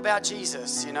tell people about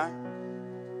Jesus, you know?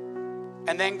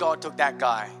 And then God took that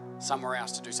guy somewhere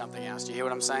else to do something else. Do you hear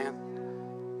what I'm saying?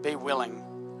 Be willing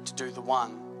to do the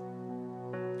one.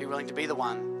 Be willing to be the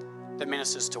one that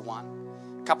ministers to one.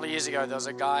 A couple of years ago, there was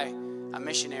a guy, a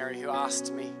missionary, who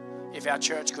asked me if our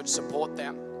church could support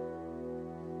them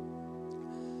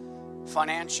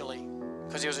financially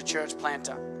because he was a church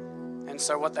planter. And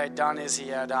so what they'd done is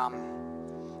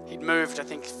he'd moved, I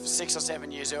think, 6 or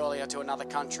 7 years earlier to another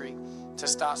country to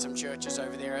start some churches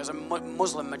over there. It was a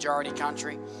Muslim majority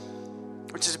country,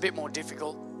 which is a bit more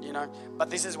difficult you know. But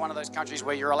this is one of those countries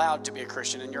where you're allowed to be a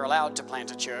Christian and you're allowed to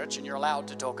plant a church and you're allowed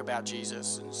to talk about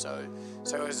Jesus. And so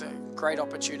it was a great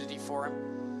opportunity for him.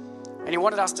 And he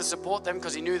wanted us to support them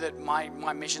because he knew that my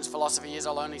missions philosophy is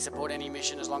I'll only support any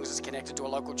mission as long as it's connected to a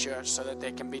local church, so that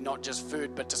there can be not just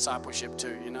food but discipleship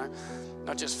too, you know.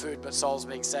 Not just food but souls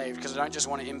being saved, because I don't just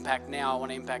want to impact now, I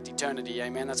want to impact eternity,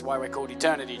 amen. That's why we're called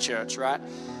Eternity Church, right?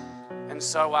 And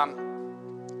so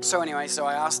anyway,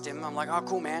 I asked him, I'm like, oh,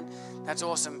 cool, man, that's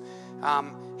awesome.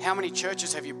 How many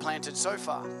churches have you planted so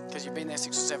far? Because you've been there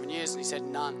 6 or 7 years. And he said,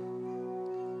 none.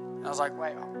 And I was like,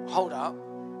 wait, hold up.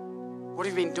 What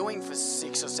have you been doing for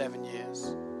 6 or 7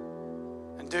 years?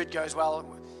 And dude goes, well,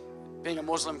 being a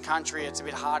Muslim country, it's a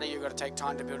bit harder. You've got to take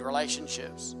time to build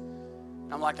relationships.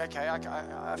 And I'm like, okay,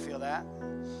 I feel that.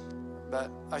 But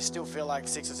I still feel like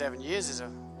 6 or 7 years is a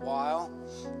while,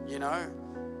 you know.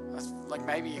 Like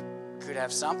maybe you could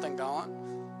have something going.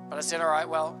 But I said, all right,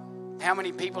 well, how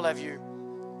many people have you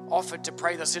offered to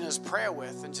pray the sinner's prayer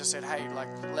with and just said, hey, like,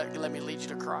 let me lead you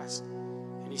to Christ?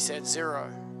 And he said 0.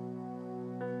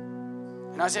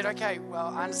 And I said, okay, well,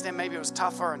 I understand maybe it was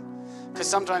tougher, and because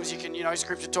sometimes you can, you know,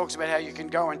 Scripture talks about how you can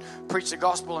go and preach the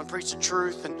gospel and preach the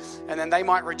truth, and then they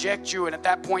might reject you, and at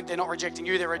that point they're not rejecting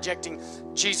you, they're rejecting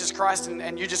Jesus Christ,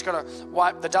 and you just got to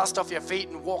wipe the dust off your feet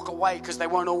and walk away because they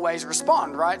won't always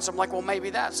respond, right? So I'm like, well, maybe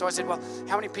that. So I said, well,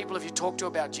 how many people have you talked to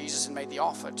about Jesus and made the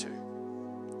offer to?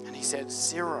 And he said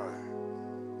 0.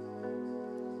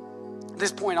 At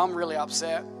this point, I'm really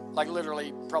upset. Like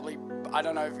literally, probably, I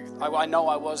don't know if, I know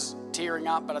I was tearing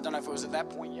up, but I don't know if it was at that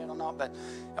point yet or not, but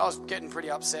I was getting pretty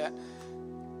upset.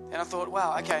 And I thought,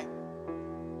 wow, okay,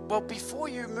 well, before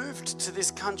you moved to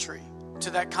this country, to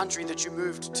that country that you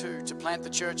moved to plant the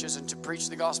churches and to preach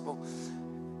the gospel,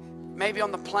 maybe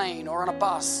on the plane or on a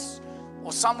bus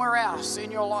or somewhere else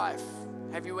in your life,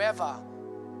 have you ever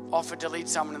offered to lead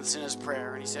someone in the sinner's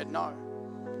prayer? And he said, no.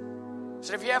 I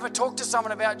said, have you ever talked to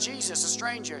someone about Jesus, a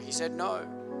stranger? He said, no.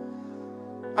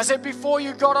 I said, before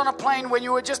you got on a plane, when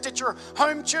you were just at your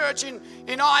home church in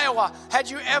Iowa, had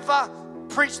you ever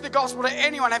preached the gospel to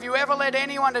anyone? Have you ever led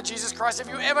anyone to Jesus Christ? Have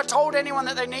you ever told anyone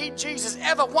that they need Jesus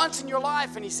ever once in your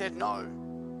life? And he said, no.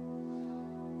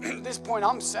 At this point,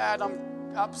 I'm sad, I'm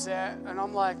upset, and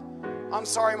I'm like, I'm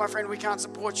sorry, my friend, we can't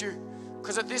support you.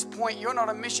 Because at this point, you're not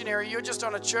a missionary. You're just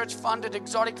on a church-funded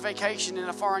exotic vacation in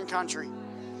a foreign country.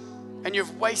 And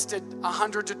you've wasted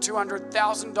 $100,000 to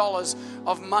 $200,000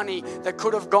 of money that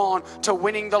could have gone to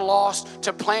winning the lost,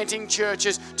 to planting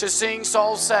churches, to seeing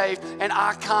souls saved, and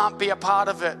I can't be a part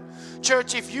of it.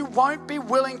 Church, if you won't be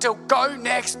willing to go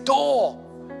next door,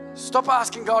 stop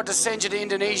asking God to send you to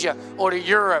Indonesia or to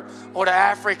Europe or to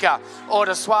Africa or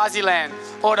to Swaziland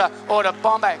or to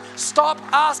Bombay. Stop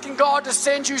asking God to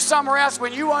send you somewhere else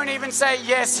when you won't even say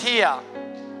yes here.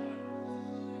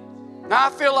 Now, I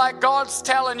feel like God's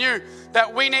telling you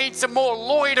that we need some more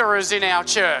loiterers in our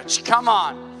church. Come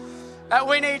on. That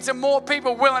we need some more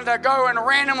people willing to go and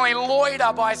randomly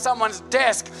loiter by someone's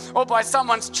desk or by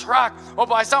someone's truck or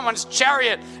by someone's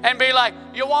chariot and be like,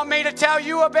 you want me to tell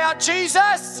you about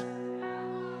Jesus?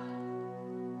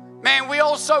 Man, we're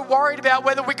all so worried about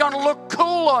whether we're going to look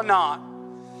cool or not.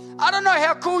 I don't know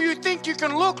how cool you think you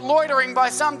can look loitering by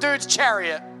some dude's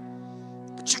chariot,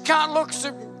 but you can't look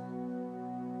super.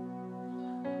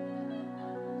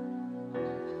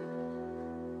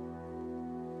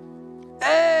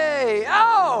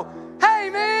 Hey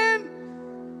man,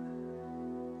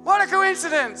 what a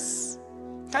coincidence.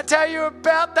 Can I tell you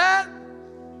about that?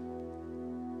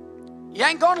 You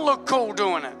ain't gonna look cool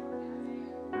doing it.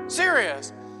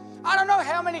 Serious. I don't know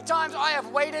how many times I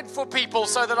have waited for people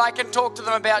so that I can talk to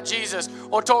them about Jesus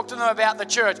or talk to them about the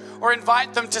church or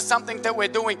invite them to something that we're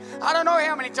doing. I don't know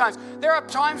how many times. There are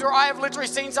times where I have literally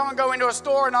seen someone go into a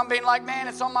store and I'm being like, man,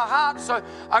 it's on my heart, so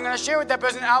I'm going to share with that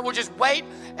person. I will just wait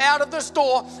out of the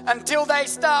store until they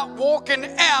start walking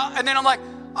out, and then I'm like,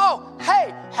 oh,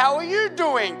 hey, how are you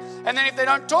doing? And then if they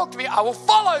don't talk to me, I will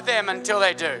follow them until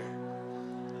they do.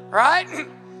 Right?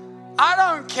 I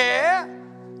don't care.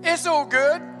 It's all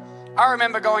good. I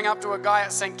remember going up to a guy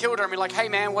at St. Kilda and being like, hey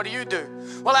man, what do you do?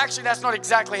 Well, actually, that's not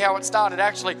exactly how it started.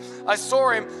 Actually, I saw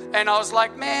him and I was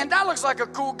like, man, that looks like a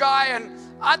cool guy. And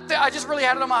I just really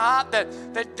had it on my heart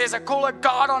that there's a cooler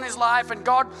God on his life, and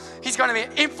God, he's going to be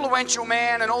an influential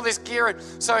man and all this gear. And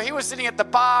so he was sitting at the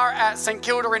bar at St.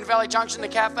 Kilda in Valley Junction, the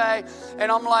cafe.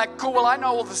 And I'm like, cool, well, I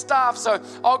know all the stuff. So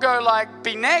I'll go like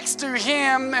be next to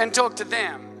him and talk to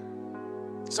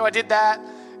them. So I did that.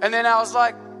 And then I was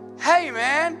like, hey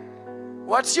man,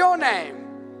 what's your name?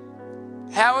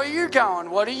 How are you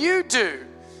going? What do you do?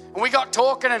 And we got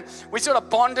talking and we sort of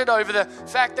bonded over the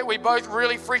fact that we both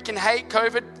really freaking hate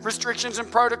COVID restrictions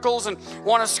and protocols and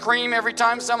want to scream every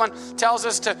time someone tells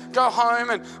us to go home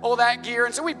and all that gear.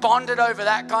 And so we bonded over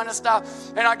that kind of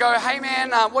stuff. And I go, hey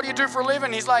man, what do you do for a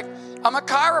living? He's like, I'm a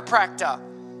chiropractor.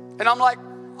 And I'm like,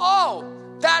 oh,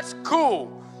 that's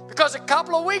cool. Because a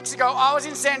couple of weeks ago, I was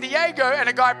in San Diego and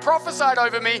a guy prophesied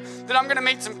over me that I'm going to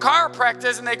meet some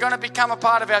chiropractors and they're going to become a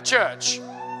part of our church.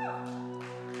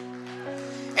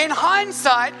 In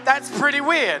hindsight, that's pretty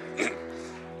weird.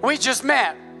 We just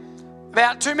met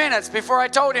about 2 minutes before I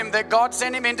told him that God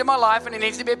sent him into my life and he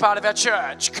needs to be a part of our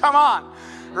church. Come on,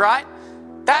 right?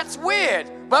 That's weird.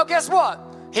 Well, guess what?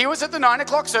 He was at the 9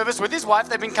 o'clock service with his wife.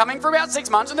 They've been coming for about 6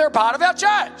 months and they're a part of our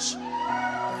church.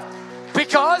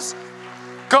 Because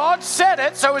God said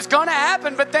it, so it's going to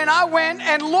happen, but then I went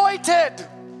and loitered.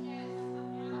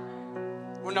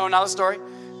 We'll know another story.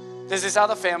 There's this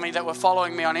other family that were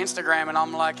following me on Instagram, and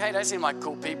I'm like, hey, they seem like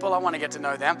cool people. I want to get to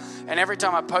know them. And every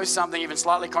time I post something even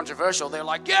slightly controversial, they're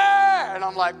like, yeah! And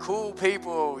I'm like, cool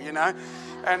people, you know?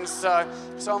 And so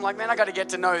I'm like, man, I got to get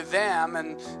to know them.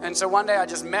 And so one day I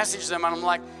just messaged them, and I'm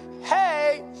like,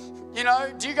 hey, you know,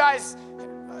 do you guys...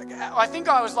 I think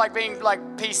I was like being like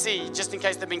PC, just in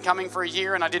case they've been coming for a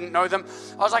year and I didn't know them.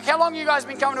 I was like, how long have you guys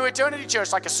been coming to Eternity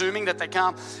Church? Like assuming that they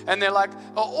come. And they're like,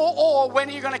 or when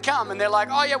are you going to come? And they're like,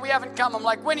 oh yeah, we haven't come. I'm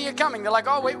like, when are you coming? They're like,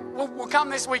 oh, we'll come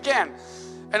this weekend.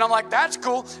 And I'm like, that's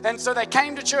cool. And so they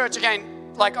came to church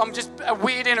again. Like I'm just a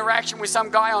weird interaction with some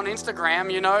guy on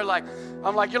Instagram, you know, like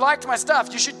I'm like, you liked my stuff.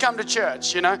 You should come to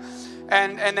church, you know.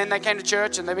 And then they came to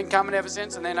church and they've been coming ever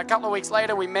since. And then a couple of weeks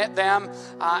later, we met them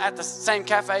at the same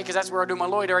cafe because that's where I do my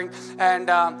loitering.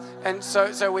 And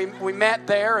so we met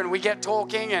there and we get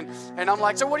talking. And I'm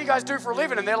like, so what do you guys do for a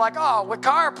living? And they're like, oh, we're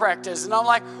chiropractors. And I'm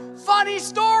like, funny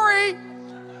story.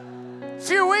 A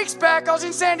few weeks back, I was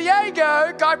in San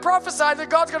Diego. Guy prophesied that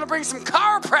God's going to bring some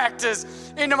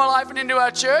chiropractors into my life and into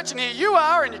our church. And here you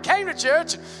are and you came to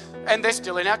church and they're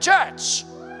still in our church.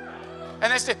 And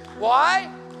they're still,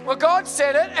 why? Well, God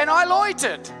said it, and I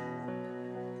loitered.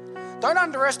 Don't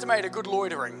underestimate a good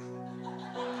loitering.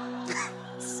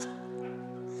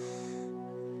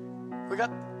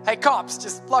 Hey, cops,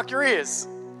 just block your ears.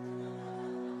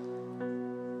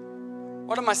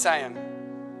 What am I saying?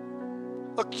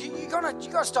 Look, you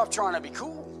gotta stop trying to be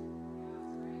cool.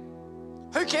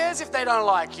 Who cares if they don't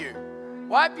like you?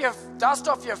 Wipe your dust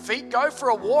off your feet, go for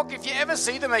a walk. If you ever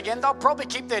see them again, they'll probably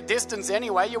keep their distance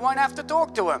anyway. You won't have to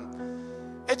talk to them.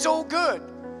 It's all good.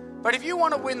 But if you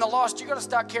want to win the lost, you've got to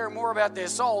start caring more about their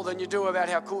soul than you do about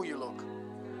how cool you look.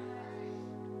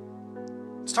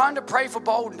 It's time to pray for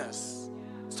boldness.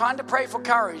 It's time to pray for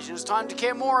courage. And it's time to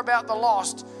care more about the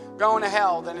lost going to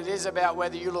hell than it is about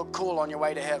whether you look cool on your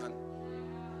way to heaven.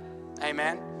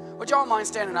 Amen. Would y'all mind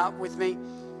standing up with me?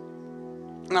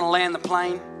 I'm going to land the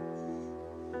plane.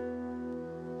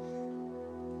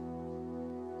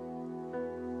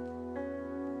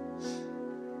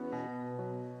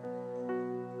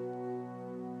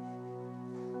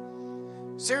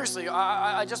 Seriously,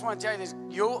 I just want to tell you this.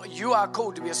 You are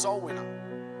called to be a soul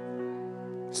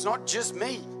winner. It's not just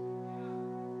me.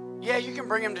 Yeah, you can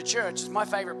bring them to church. It's my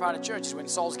favorite part of church is when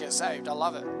souls get saved. I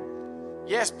love it.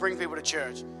 Yes, bring people to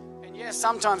church. And yes,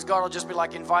 sometimes God will just be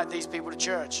like, invite these people to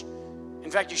church. In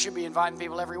fact, you should be inviting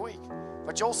people every week.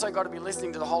 But you also got to be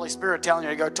listening to the Holy Spirit telling you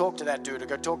to go talk to that dude or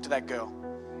go talk to that girl.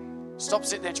 Stop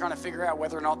sitting there trying to figure out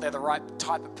whether or not they're the right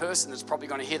type of person that's probably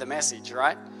going to hear the message,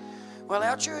 right? Well,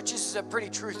 our church is a pretty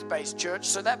truth-based church,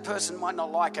 so that person might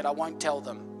not like it. I won't tell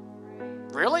them.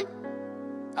 Really?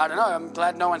 I don't know. I'm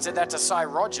glad no one said that to Cy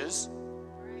Rogers.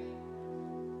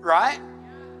 Right?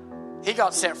 He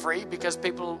got set free because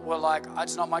people were like,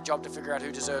 it's not my job to figure out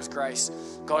who deserves grace.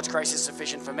 God's grace is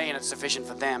sufficient for me and it's sufficient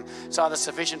for them. It's either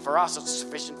sufficient for us or it's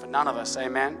sufficient for none of us.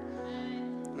 Amen?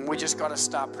 And we just got to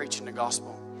start preaching the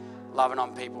gospel, loving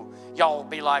on people. Y'all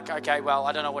be like, okay, well,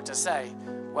 I don't know what to say.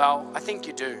 Well, I think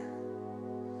you do.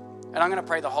 And I'm going to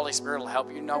pray the Holy Spirit will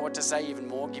help you know what to say even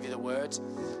more, give you the words.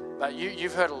 But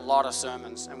you've heard a lot of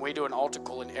sermons, and we do an altar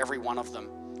call in every one of them.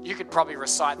 You could probably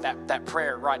recite that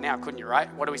prayer right now, couldn't you,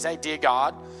 right? What do we say? Dear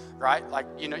God, right? Like,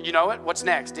 you know it? What's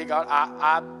next? Dear God,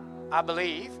 I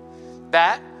believe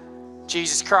that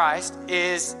Jesus Christ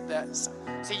is the...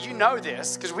 See, you know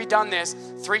this, because we've done this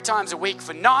 3 times a week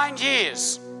for 9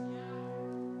 years.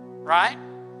 Right?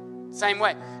 Same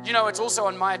way. You know, it's also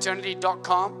on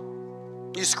myeternity.com.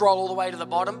 You scroll all the way to the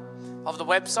bottom of the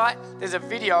website. There's a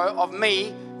video of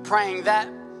me praying that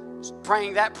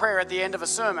prayer at the end of a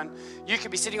sermon. You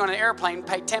could be sitting on an airplane,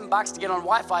 pay $10 to get on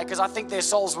Wi-Fi because I think their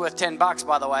soul's worth $10,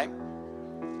 by the way.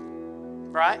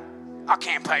 Right? I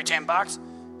can't pay $10.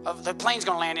 The plane's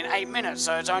going to land in 8 minutes,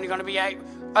 so it's only going to be 8.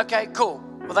 Okay, cool.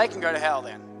 Well, they can go to hell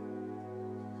then.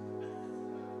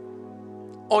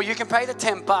 Or you can pay the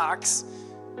 $10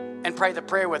 and pray the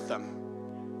prayer with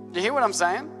them. Do you hear what I'm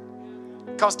saying?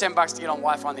 It costs $10 to get on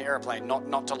Wi-Fi on the airplane,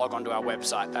 not to log onto our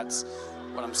website. That's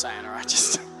what I'm saying, all right?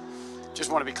 Just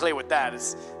want to be clear with that.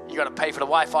 You got to pay for the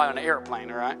Wi-Fi on the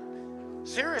airplane, all right?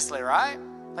 Seriously, right?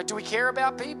 Like, do we care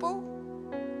about people?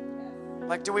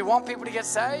 Like, do we want people to get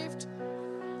saved?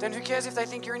 Then who cares if they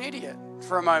think you're an idiot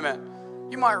for a moment?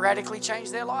 You might radically change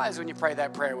their lives when you pray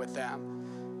that prayer with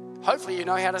them. Hopefully you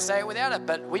know how to say it without it,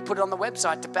 but we put it on the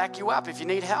website to back you up if you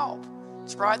need help.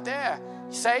 It's right there.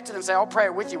 You say it to them, say, I'll pray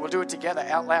it with you. We'll do it together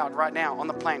out loud right now on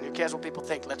the plane. Who cares what people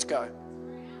think? Let's go.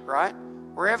 Right?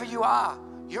 Wherever you are,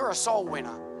 you're a soul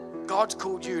winner. God's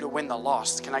called you to win the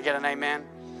lost. Can I get an amen?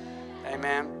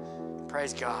 Amen.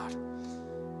 Praise God.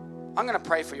 I'm going to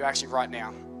pray for you actually right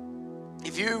now.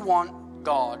 If you want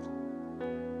God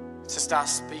to start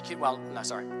speaking,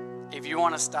 if you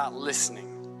want to start listening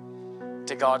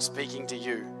to God speaking to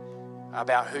you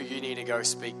about who you need to go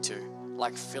speak to,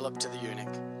 like Philip to the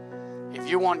eunuch. If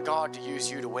you want God to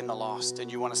use you to win the lost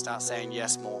and you want to start saying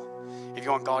yes more, if you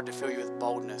want God to fill you with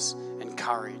boldness and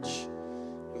courage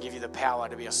and give you the power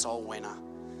to be a soul winner,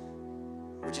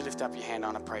 would you lift up your hand?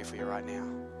 I want to pray for you right now.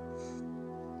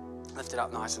 Lift it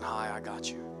up nice and high. I got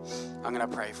you. I'm going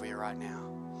to pray for you right now.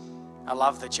 I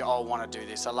love that you all want to do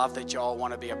this. I love that you all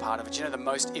want to be a part of it. You know, the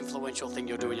most influential thing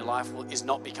you'll do in your life is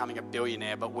not becoming a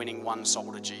billionaire, but winning one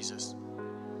soul to Jesus.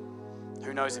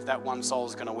 Who knows if that one soul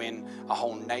is going to win a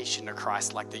whole nation to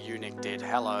Christ like the eunuch did.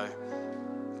 Hello.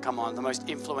 Come on, the most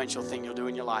influential thing you'll do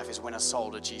in your life is win a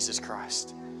soul to Jesus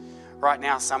Christ. Right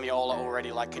now, some of you all are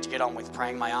already like, could you get on with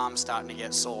praying? My arm's starting to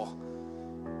get sore.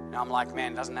 And I'm like,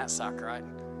 man, doesn't that suck, right?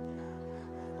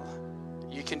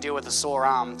 You can deal with a sore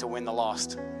arm to win the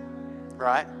lost.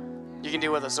 Right? You can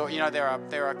deal with a sore. You know, there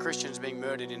are Christians being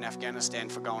murdered in Afghanistan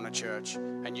for going to church,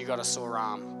 and you got a sore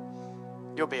arm.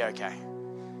 You'll be okay.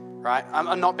 Right?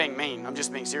 I'm not being mean. I'm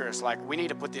just being serious. Like, we need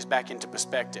to put this back into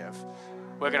perspective.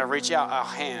 We're going to reach out our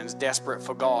hands, desperate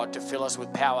for God to fill us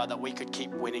with power that we could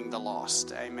keep winning the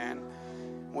lost. Amen.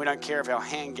 We don't care if our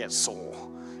hand gets sore.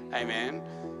 Amen.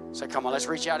 So come on, let's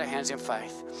reach out our hands in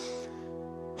faith.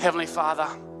 Heavenly Father,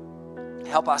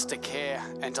 help us to care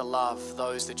and to love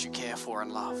those that you care for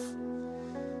and love.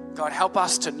 God, help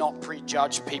us to not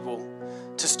prejudge people,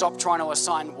 to stop trying to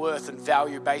assign worth and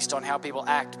value based on how people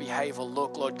act, behave, or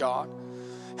look, Lord God.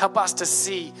 Help us to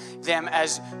see them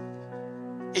as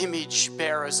image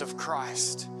bearers of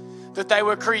Christ, that they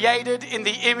were created in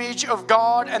the image of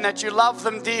God and that you love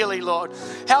them dearly, Lord.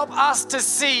 Help us to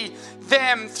see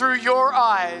them through your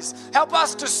eyes. Help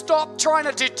us to stop trying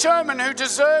to determine who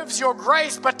deserves your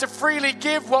grace, but to freely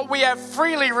give what we have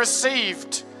freely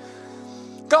received.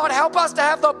 God, help us to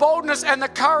have the boldness and the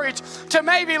courage to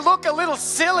maybe look a little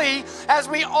silly as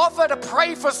we offer to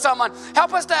pray for someone.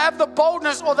 Help us to have the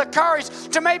boldness or the courage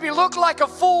to maybe look like a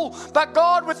fool, but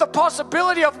God, with the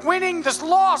possibility of winning this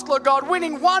lost, Lord God,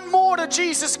 winning one more to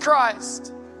Jesus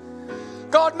Christ.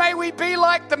 God, may we be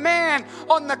like the man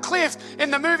on the cliff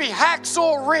in the movie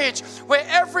Hacksaw Ridge, where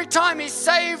every time he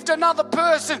saved another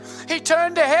person, he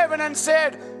turned to heaven and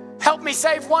said, help me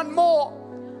save one more.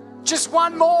 Just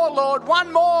one more, Lord.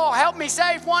 One more. Help me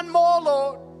save one more,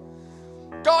 Lord.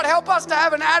 God, help us to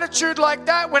have an attitude like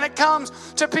that when it comes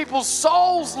to people's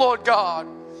souls, Lord God.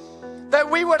 That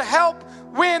we would help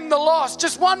win the lost.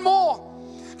 Just one more.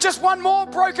 Just one more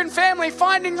broken family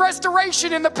finding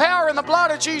restoration in the power and the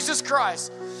blood of Jesus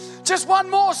Christ. Just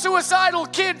one more suicidal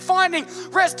kid finding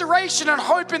restoration and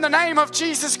hope in the name of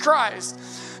Jesus Christ.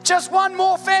 Just one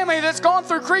more family that's gone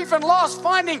through grief and loss,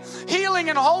 finding healing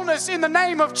and wholeness in the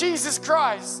name of Jesus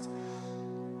Christ.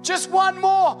 Just one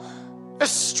more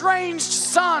estranged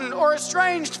son or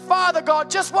estranged father, God.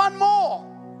 Just one more.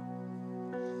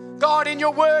 God, in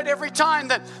your word, every time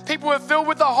that people were filled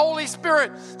with the Holy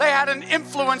Spirit, they had an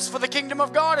influence for the kingdom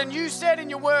of God. And you said in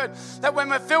your word that when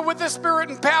we're filled with the Spirit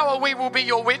and power, we will be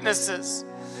your witnesses.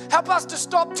 Help us to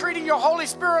stop treating your Holy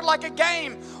Spirit like a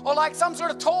game or like some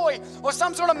sort of toy or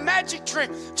some sort of magic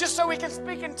trick just so we can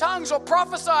speak in tongues or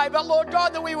prophesy. But Lord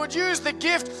God, that we would use the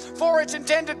gift for its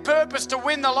intended purpose to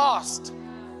win the lost.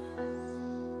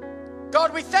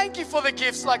 God, we thank you for the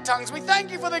gifts like tongues. We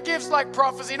thank you for the gifts like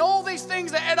prophecy and all these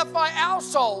things that edify our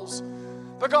souls.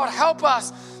 But God, help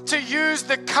us to use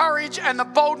the courage and the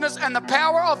boldness and the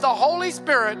power of the Holy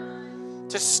Spirit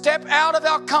to step out of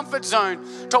our comfort zone,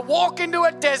 to walk into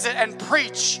a desert and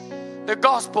preach the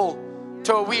gospel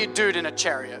to a weird dude in a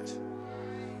chariot.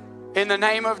 In the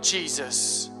name of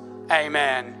Jesus,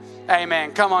 amen.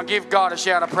 Amen. Come on, give God a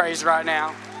shout of praise right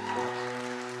now.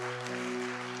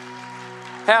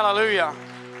 Hallelujah.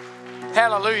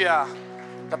 Hallelujah.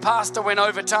 The pastor went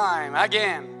overtime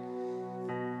again.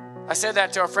 I said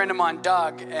that to a friend of mine,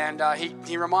 Doug, and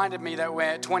he reminded me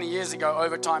that 20 years ago,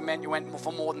 overtime meant you went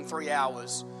for more than 3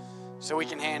 hours. So we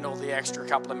can handle the extra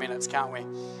couple of minutes, can't we?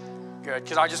 Good,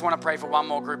 because I just want to pray for one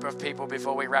more group of people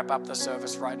before we wrap up the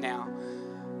service right now.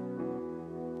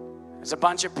 There's a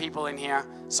bunch of people in here.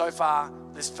 So far,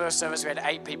 this first service, we had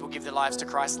 8 people give their lives to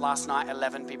Christ. Last night,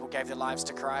 11 people gave their lives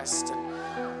to Christ.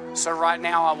 And so right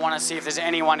now, I want to see if there's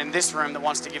anyone in this room that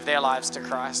wants to give their lives to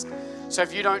Christ. So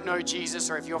if you don't know Jesus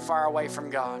or if you're far away from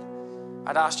God,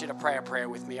 I'd ask you to pray a prayer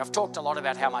with me. I've talked a lot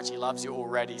about how much He loves you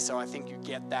already, so I think you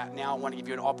get that. Now I want to give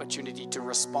you an opportunity to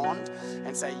respond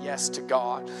and say yes to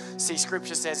God. See,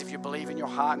 Scripture says if you believe in your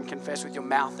heart and confess with your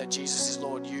mouth that Jesus is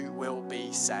Lord, you will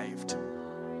be saved.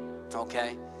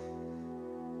 Okay?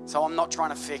 So I'm not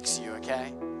trying to fix you,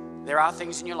 okay? There are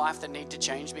things in your life that need to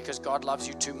change because God loves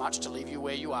you too much to leave you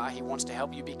where you are. He wants to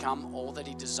help you become all that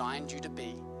He designed you to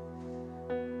be.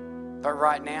 But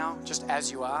right now, just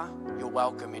as you are, you're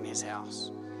welcome in His house.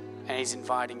 And He's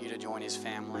inviting you to join His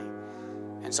family.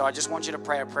 And so I just want you to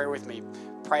pray a prayer with me.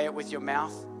 Pray it with your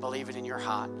mouth. Believe it in your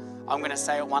heart. I'm going to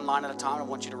say it one line at a time. I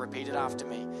want you to repeat it after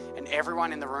me. And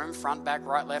everyone in the room, front, back,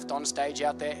 right, left, on stage,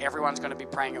 out there, everyone's going to be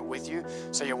praying it with you.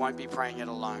 So you won't be praying it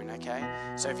alone, okay?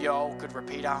 So if you all could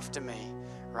repeat after me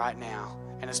right now,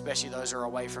 and especially those who are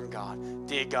away from God.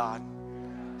 Dear God,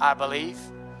 I believe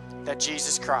that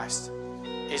Jesus Christ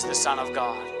is the Son of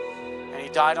God. And He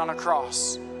died on a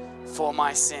cross for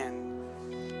my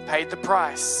sin, paid the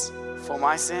price for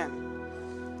my sin.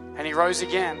 And He rose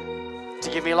again to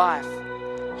give me life,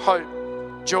 hope,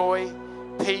 joy,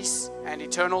 peace, and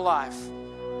eternal life.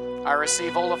 I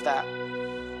receive all of that.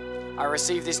 I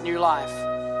receive this new life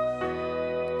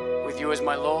with You as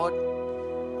my Lord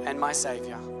and my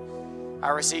Savior. I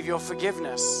receive Your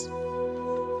forgiveness,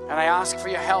 and I ask for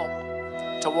Your help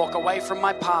to walk away from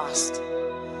my past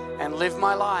and live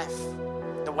my life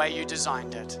the way You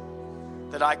designed it,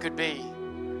 that I could be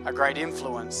a great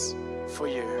influence for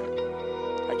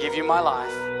You. I give You my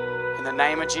life in the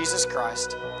name of Jesus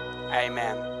Christ.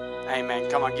 Amen. Amen.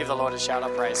 Come on, give the Lord a shout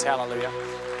of praise. Hallelujah.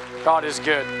 God is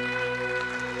good.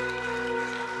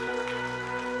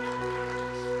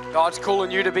 God's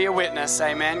calling you to be a witness.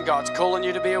 Amen. God's calling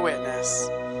you to be a witness.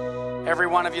 Every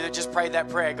one of you that just prayed that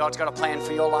prayer, God's got a plan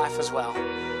for your life as well,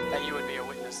 that you would be a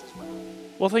witness as well.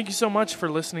 Well, thank you so much for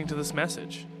listening to this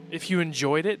message. If you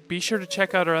enjoyed it, be sure to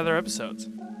check out our other episodes.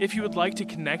 If you would like to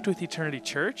connect with Eternity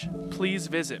Church, please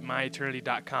visit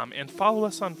myeternity.com and follow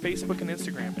us on Facebook and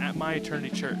Instagram at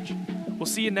MyEternityChurch. We'll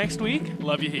see you next week.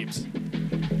 Love you heaps.